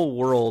 your whole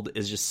world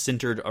is just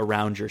centered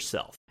around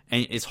yourself.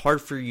 And it's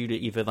hard for you to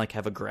even like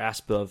have a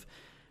grasp of,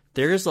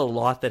 there's a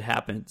lot that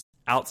happens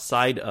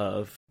outside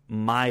of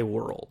my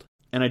world.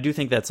 And I do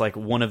think that's like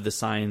one of the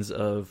signs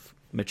of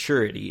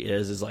maturity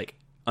is like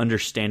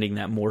understanding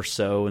that more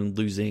so and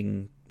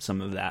losing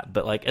some of that.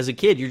 But like as a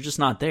kid, you're just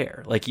not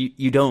there. Like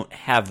you don't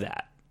have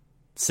that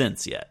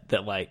sense yet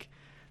that like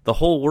the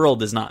whole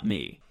world is not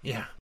me.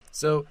 Yeah.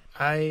 So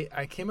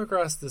I came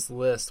across this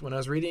list when I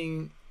was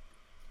reading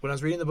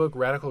the book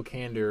Radical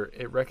Candor.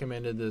 It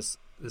recommended this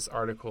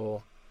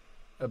article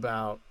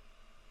about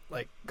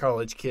like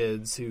college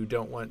kids who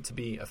don't want to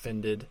be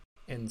offended,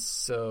 and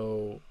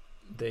so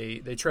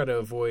they try to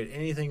avoid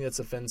anything that's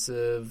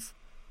offensive.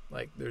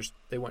 Like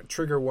they want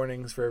trigger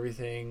warnings for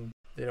everything.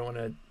 They don't want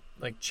to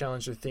like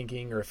challenge their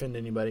thinking or offend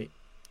anybody.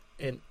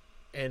 And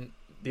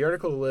the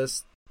article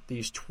lists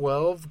these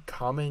 12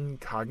 common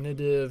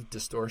cognitive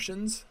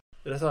distortions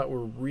that I thought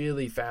were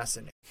really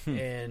fascinating.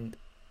 And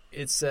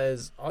it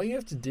says all you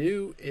have to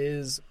do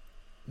is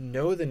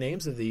know the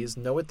names of these,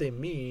 know what they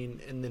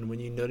mean, and then when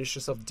you notice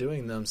yourself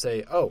doing them,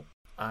 say, "Oh,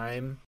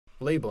 I'm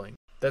labeling."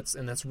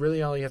 That's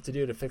really all you have to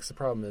do to fix the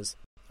problem. Is,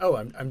 "Oh,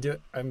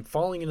 I'm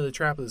falling into the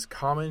trap of this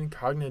common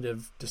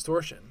cognitive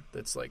distortion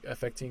that's like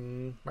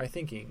affecting my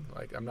thinking.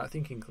 Like I'm not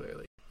thinking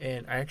clearly."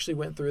 And I actually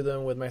went through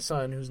them with my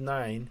son, who's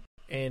 9,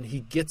 and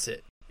he gets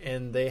it.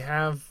 And they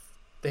have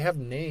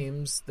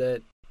names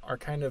that are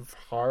kind of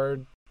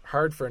hard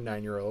for a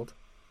 9-year-old.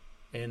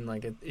 And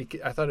like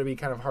I thought it'd be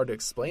kind of hard to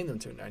explain them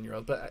to a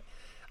 9-year-old, but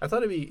I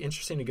thought it'd be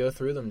interesting to go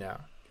through them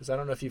now, because I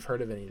don't know if you've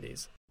heard of any of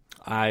these.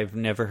 I've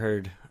never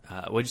heard.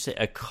 What'd you say?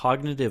 A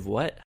cognitive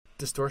what?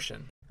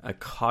 Distortion. A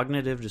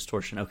cognitive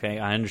distortion. Okay,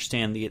 I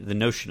understand the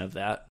notion of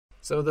that.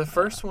 So the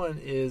first one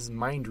is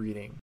mind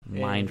reading.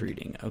 Mind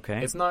reading.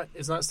 Okay. It's not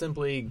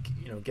simply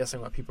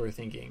guessing what people are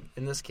thinking.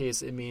 In this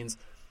case, it means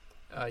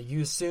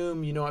you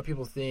assume you know what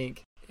people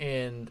think,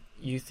 and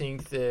you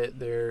think that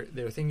they're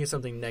thinking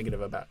something negative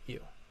about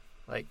you.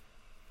 Like,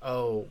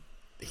 oh,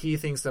 he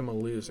thinks I'm a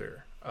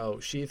loser. Oh,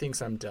 she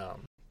thinks I'm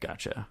dumb.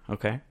 Gotcha.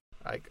 Okay.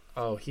 Like,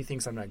 oh, he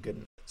thinks I'm not good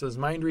enough. So there's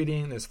mind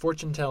reading, there's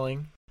fortune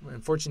telling.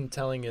 And fortune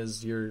telling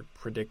is you're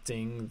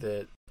predicting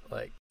that,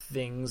 like,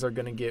 things are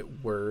going to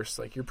get worse.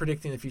 Like, you're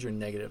predicting the future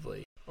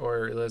negatively.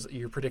 Or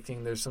you're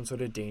predicting there's some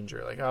sort of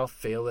danger. Like, I'll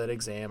fail that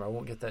exam. I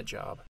won't get that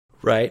job.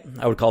 Right.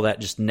 I would call that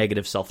just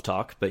negative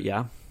self-talk. But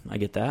yeah, I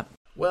get that.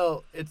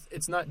 Well,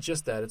 it's not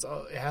just that.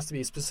 It has to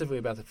be specifically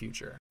about the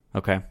future.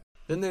 Okay.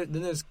 Then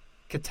there's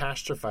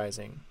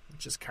catastrophizing,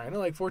 which is kind of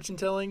like fortune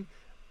telling,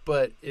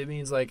 but it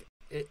means like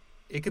it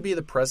could be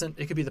the present,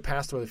 it could be the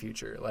past or the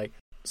future. Like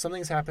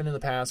something's happened in the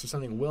past or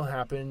something will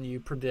happen. You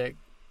predict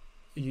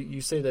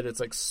you say that it's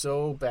like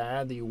so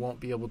bad that you won't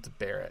be able to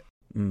bear it.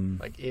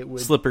 Like it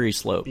would slippery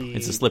slope.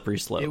 It's a slippery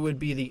slope. It would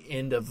be the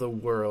end of the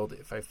world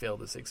if I failed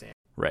this exam.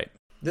 Right.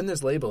 Then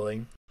there's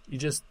labeling. You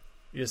just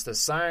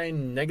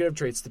assign negative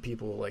traits to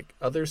people, like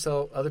other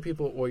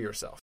people or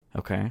yourself.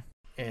 Okay.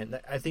 And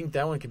I think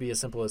that one could be as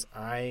simple as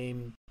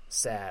I'm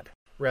sad,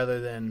 rather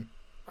than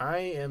I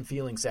am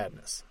feeling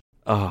sadness.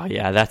 Oh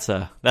yeah, that's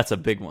a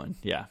big one.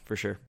 Yeah, for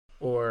sure.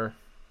 Or,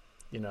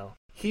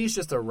 he's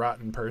just a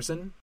rotten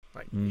person.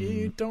 Like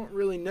you don't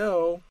really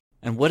know.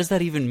 And what does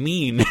that even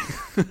mean?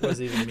 What does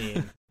it even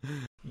mean?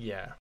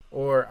 Yeah.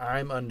 Or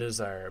I'm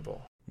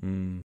undesirable.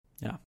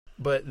 Yeah.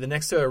 But the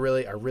next two I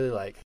really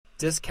like.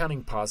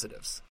 Discounting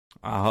positives.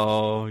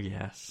 Oh,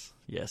 yes.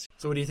 Yes.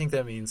 So what do you think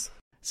that means?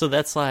 So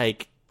that's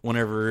like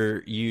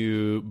whenever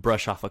you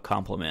brush off a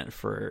compliment,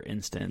 for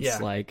instance. Yeah.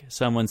 Like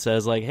someone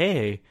says like,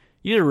 hey,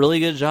 you did a really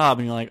good job.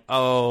 And you're like,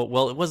 oh,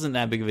 well, it wasn't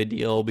that big of a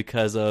deal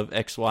because of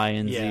X, Y,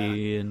 and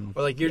Z. And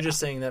or like you're just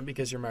saying that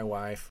because you're my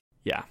wife.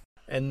 Yeah.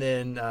 And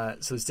then,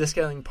 so it's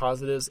discounting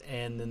positives,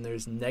 and then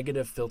there's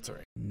negative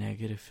filtering.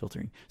 Negative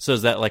filtering. So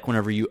is that like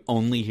whenever you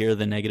only hear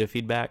the negative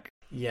feedback?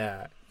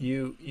 Yeah.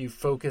 You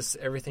focus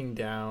everything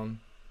down.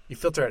 You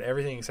filter out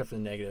everything except for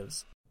the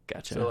negatives.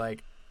 Gotcha. So,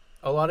 like,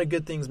 a lot of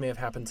good things may have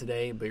happened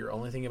today, but you're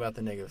only thinking about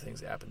the negative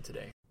things that happened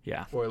today.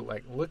 Yeah. Or,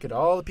 like, look at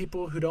all the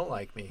people who don't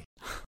like me.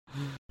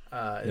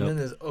 And then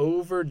there's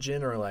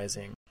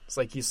overgeneralizing. It's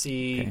like you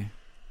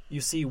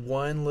see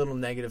one little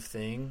negative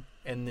thing,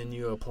 and then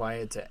you apply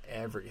it to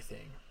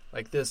everything.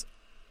 Like this,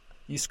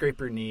 you scrape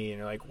your knee, and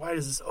you're like, why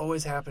does this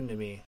always happen to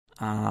me?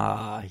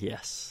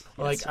 Yes.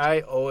 Like, I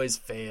always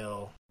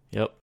fail.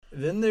 Yep.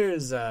 Then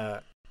there's,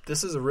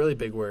 this is a really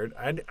big word.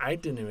 I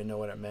didn't even know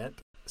what it meant.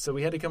 So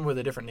we had to come up with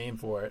a different name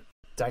for it.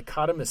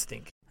 Dichotomous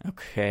thinking.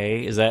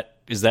 Okay. Is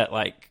that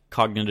like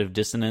cognitive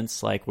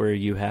dissonance, like where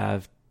you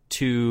have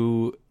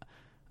two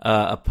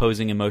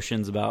opposing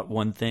emotions about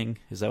one thing?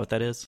 Is that what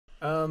that is?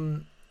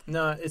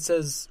 No, it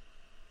says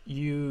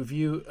you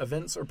view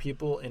events or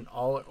people in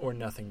all or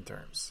nothing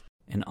terms.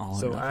 In all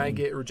so or nothing. I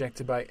get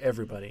rejected by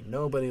everybody.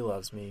 Nobody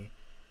loves me.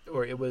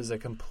 Or it was a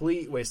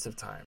complete waste of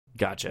time.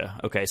 Gotcha.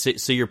 Okay,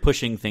 so you're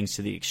pushing things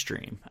to the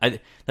extreme.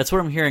 That's what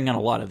I'm hearing on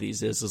a lot of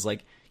these is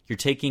like you're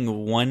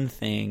taking one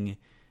thing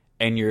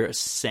and you're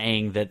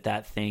saying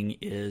that thing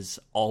is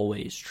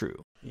always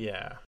true.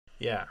 Yeah.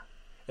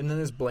 And then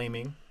there's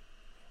blaming.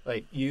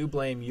 Like, you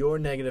blame your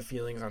negative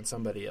feelings on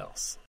somebody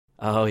else.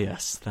 Oh,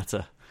 yes. That's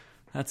a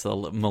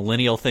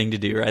millennial thing to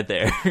do right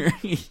there.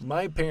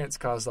 My parents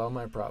caused all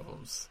my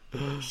problems.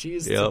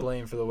 She's to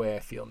blame for the way I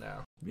feel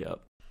now. Yep.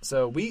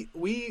 So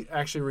we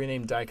actually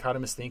renamed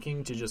dichotomous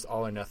thinking to just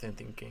all or nothing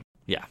thinking.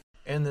 Yeah.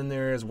 And then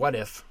there's what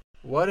if.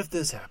 What if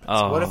this happens?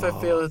 Oh. What if I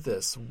fail at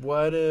this?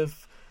 What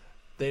if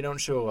they don't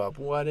show up?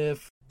 What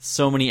if...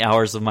 So many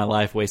hours of my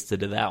life wasted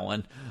to that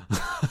one.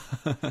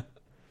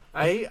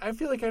 I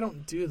feel like I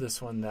don't do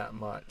this one that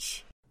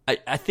much.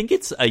 I think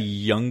it's a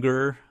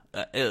younger,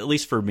 at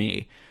least for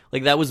me,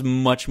 like that was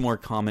much more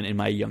common in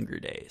my younger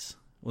days.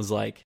 It was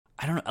like,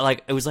 I don't know,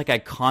 like it was like I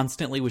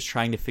constantly was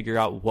trying to figure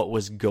out what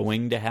was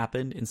going to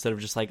happen instead of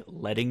just like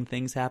letting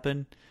things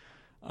happen.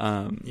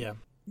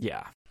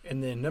 Yeah.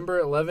 And then number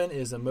 11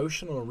 is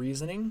emotional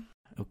reasoning.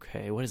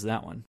 Okay, what is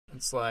that one?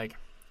 It's like,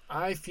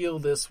 I feel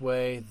this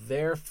way,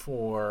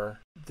 therefore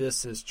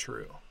this is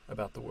true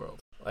about the world.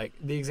 Like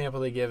the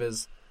example they give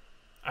is,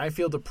 I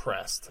feel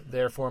depressed,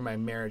 therefore my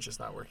marriage is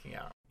not working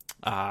out.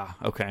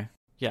 Okay.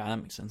 Yeah, that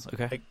makes sense.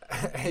 Okay.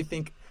 I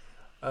think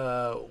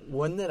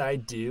one that I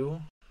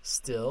do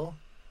still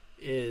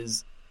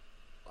is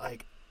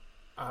like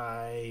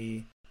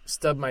I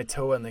stub my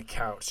toe on the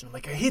couch and I'm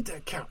like, I hate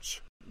that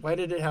couch. Why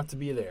did it have to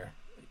be there?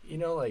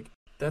 Like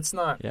that's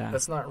not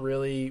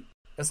really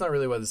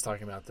what it's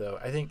talking about though.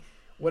 I think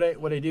what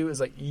I do is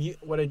like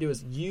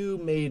you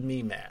made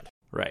me mad.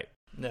 Right.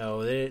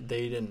 No, they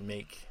didn't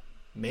make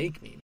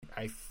me.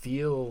 I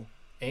feel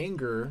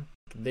anger.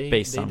 They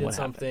did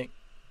something.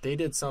 They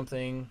did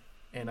something,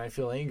 and I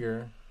feel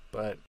anger,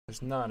 but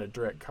there's not a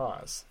direct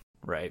cause.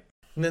 Right.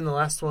 And then the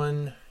last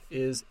one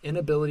is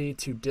inability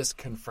to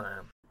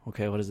disconfirm.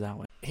 Okay, what is that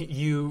one?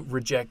 You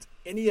reject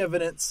any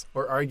evidence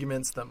or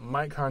arguments that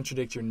might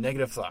contradict your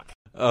negative thought.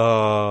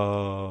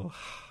 Oh,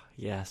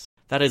 yes.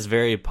 That is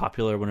very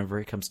popular whenever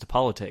it comes to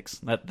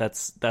politics.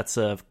 That's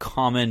a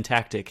common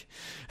tactic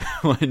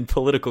in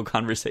political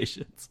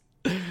conversations.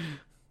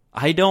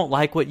 I don't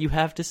like what you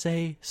have to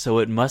say, so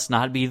it must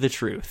not be the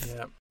truth.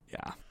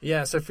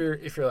 Yeah. So if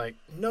you're like,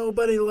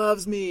 nobody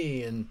loves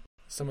me, and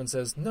someone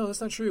says, no,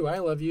 that's not true, I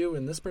love you,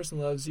 and this person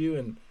loves you,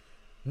 and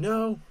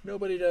no,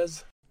 nobody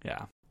does.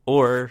 Yeah.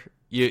 Or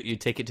you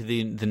take it to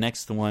the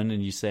next one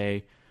and you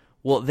say,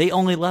 well, they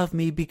only love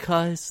me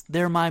because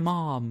they're my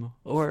mom,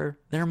 or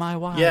they're my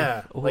wife.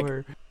 Yeah. Or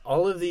like,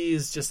 all of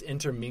these just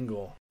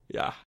intermingle.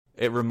 Yeah.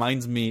 It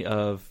reminds me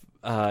of,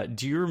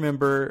 do you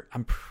remember,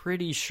 I'm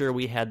pretty sure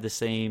we had the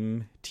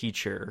same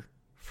teacher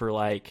for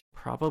like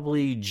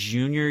probably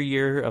junior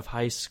year of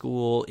high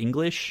school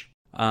English.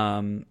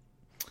 And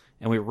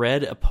we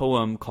read a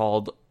poem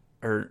called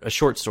or a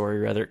short story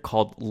rather,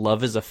 called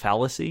Love is a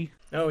Fallacy.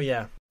 Oh,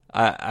 yeah.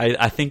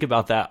 I think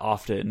about that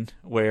often,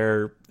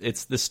 where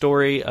it's the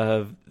story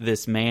of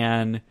this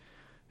man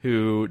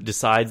who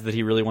decides that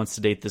he really wants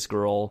to date this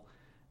girl,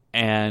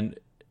 and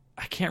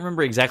I can't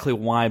remember exactly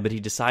why, but he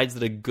decides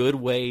that a good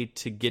way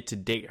to get to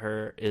date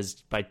her is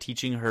by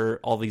teaching her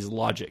all these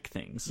logic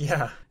things.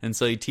 Yeah. And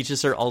so he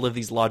teaches her all of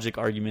these logic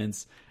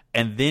arguments,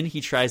 and then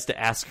he tries to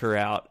ask her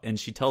out, and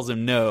she tells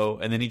him no,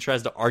 and then he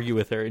tries to argue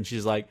with her, and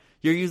she's like,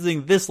 you're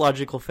using this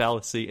logical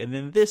fallacy, and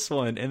then this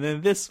one, and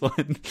then this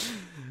one.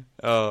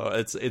 Oh,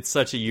 it's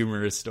such a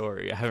humorous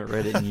story. I haven't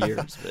read it in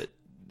years, but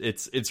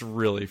it's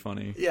really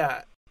funny.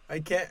 Yeah. I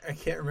can't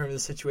remember the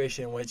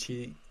situation in which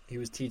he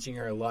was teaching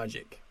her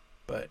logic,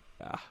 but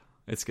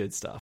it's good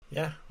stuff.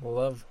 Yeah,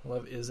 love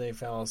is a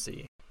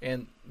fallacy.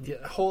 And the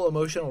whole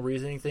emotional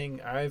reasoning thing,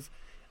 I've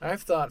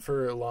thought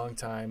for a long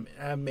time,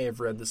 I may have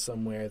read this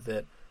somewhere,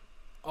 that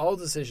all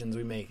decisions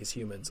we make as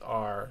humans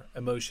are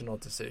emotional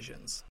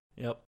decisions.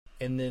 Yep.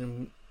 And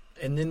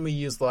then we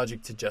use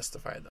logic to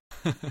justify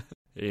them.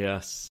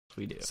 Yes,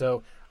 we do.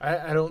 So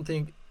I don't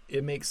think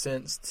it makes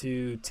sense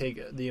to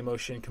take the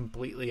emotion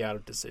completely out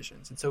of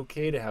decisions. It's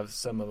okay to have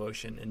some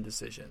emotion in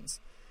decisions.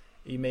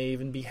 You may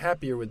even be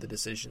happier with the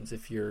decisions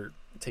if you're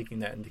taking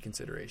that into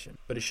consideration.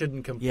 But it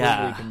shouldn't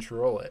completely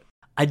control it.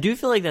 I do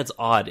feel like that's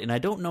odd, and I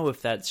don't know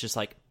if that's just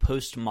like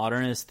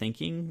postmodernist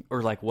thinking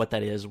or like what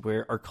that is,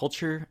 where our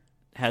culture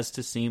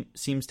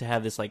seems to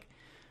have this like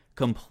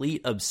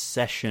complete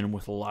obsession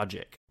with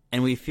logic.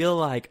 And we feel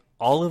like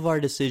all of our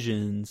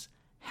decisions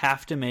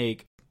have to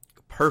make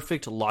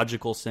perfect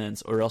logical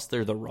sense or else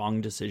they're the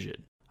wrong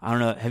decision. I don't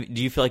know.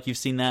 Do you feel like you've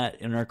seen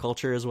that in our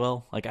culture as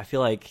well? Like, I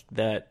feel like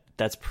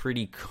that's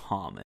pretty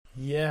common.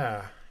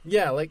 Yeah.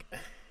 Yeah, like,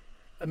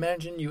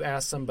 imagine you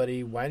ask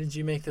somebody, why did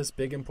you make this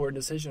big important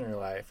decision in your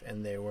life?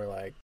 And they were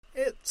like,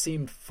 it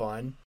seemed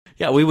fun.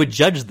 Yeah, we would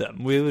judge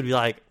them. We would be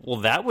like,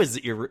 well, that was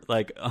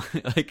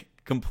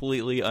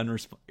completely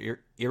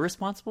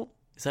irresponsible?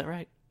 Is that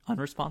right?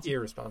 Unresponsible?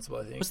 Irresponsible,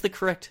 I think. What's the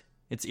correct?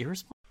 It's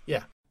irresponsible?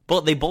 Yeah.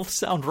 But they both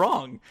sound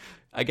wrong.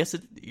 I guess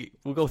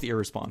we'll go with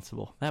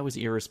irresponsible. That was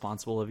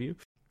irresponsible of you.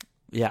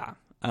 Yeah.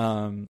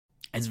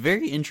 It's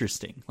very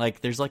interesting.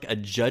 Like, there's like a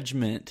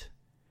judgment.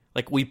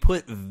 Like, we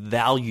put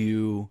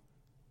value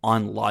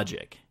on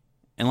logic.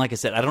 And like I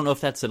said, I don't know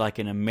if that's like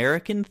an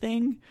American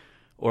thing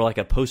or like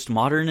a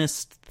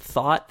postmodernist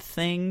thought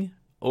thing,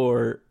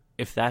 or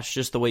if that's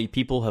just the way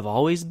people have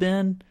always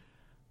been.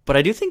 But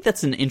I do think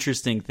that's an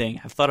interesting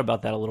thing. I've thought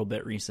about that a little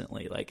bit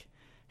recently. Like,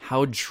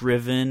 how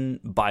driven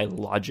by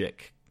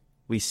logic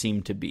we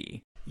seem to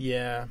be.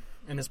 Yeah,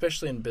 and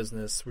especially in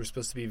business, we're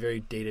supposed to be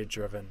very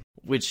data-driven.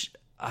 Which,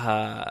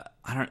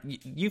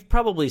 you've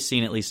probably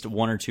seen at least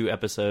one or two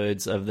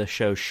episodes of the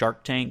show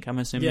Shark Tank, I'm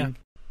assuming.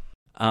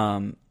 Yeah.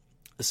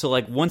 So,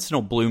 like, once in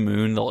a blue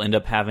moon, they'll end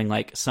up having,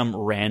 like, some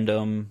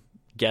random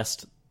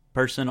guest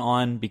person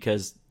on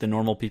because the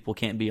normal people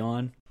can't be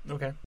on.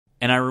 Okay.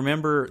 And I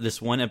remember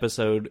this one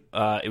episode,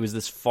 it was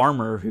this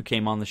farmer who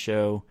came on the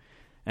show,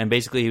 and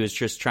basically he was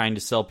just trying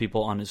to sell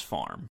people on his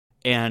farm.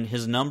 And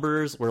his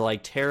numbers were,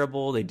 like,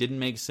 terrible. They didn't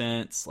make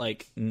sense.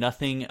 Like,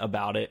 nothing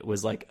about it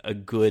was, like, a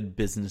good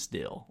business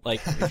deal.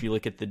 Like, if you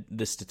look at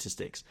the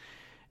statistics.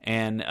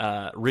 And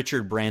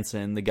Richard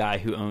Branson, the guy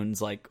who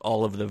owns, like,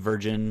 all of the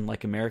Virgin,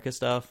 like, America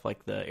stuff,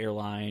 like the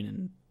airline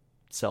and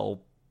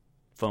cell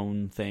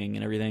phone thing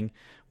and everything,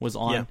 was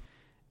on. Yeah.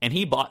 And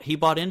he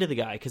bought into the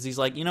guy because he's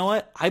like, you know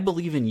what? I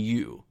believe in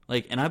you.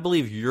 Like, and I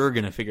believe you're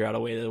going to figure out a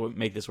way to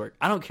make this work.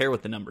 I don't care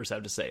what the numbers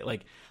have to say.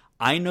 Like,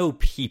 I know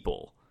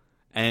people.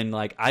 And,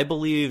 like, I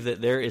believe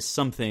that there is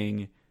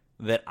something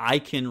that I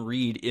can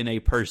read in a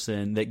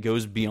person that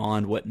goes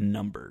beyond what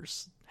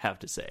numbers have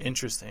to say.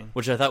 Interesting.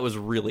 Which I thought was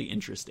really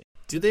interesting.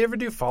 Do they ever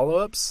do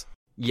follow-ups?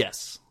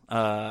 Yes.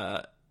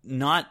 Not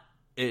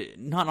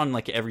on,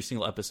 like, every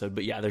single episode,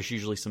 but yeah, there's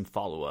usually some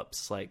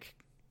follow-ups, like,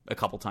 a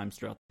couple times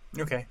throughout.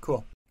 Okay,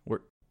 cool.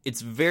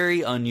 It's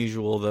very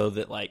unusual, though,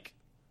 that, like,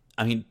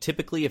 I mean,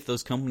 typically if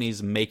those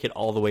companies make it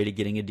all the way to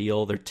getting a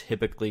deal, they're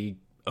typically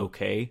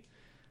okay.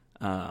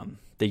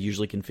 They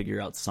usually can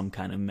figure out some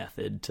kind of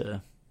method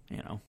to,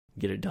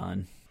 get it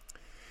done.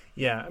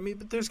 Yeah, I mean,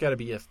 but there's got to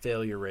be a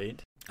failure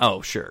rate.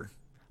 Oh, sure.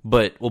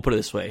 But we'll put it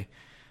this way.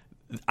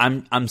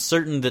 I'm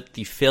certain that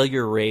the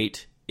failure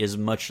rate is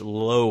much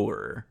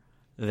lower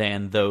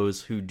than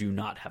those who do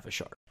not have a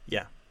shark.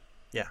 Yeah.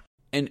 Yeah.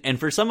 And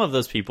for some of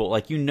those people,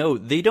 like,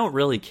 they don't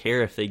really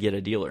care if they get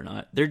a deal or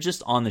not. They're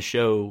just on the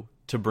show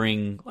to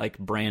bring, like,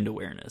 brand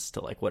awareness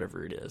to, like,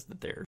 whatever it is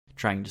that they're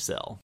trying to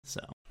sell.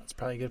 So that's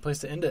probably a good place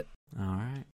to end it. All right.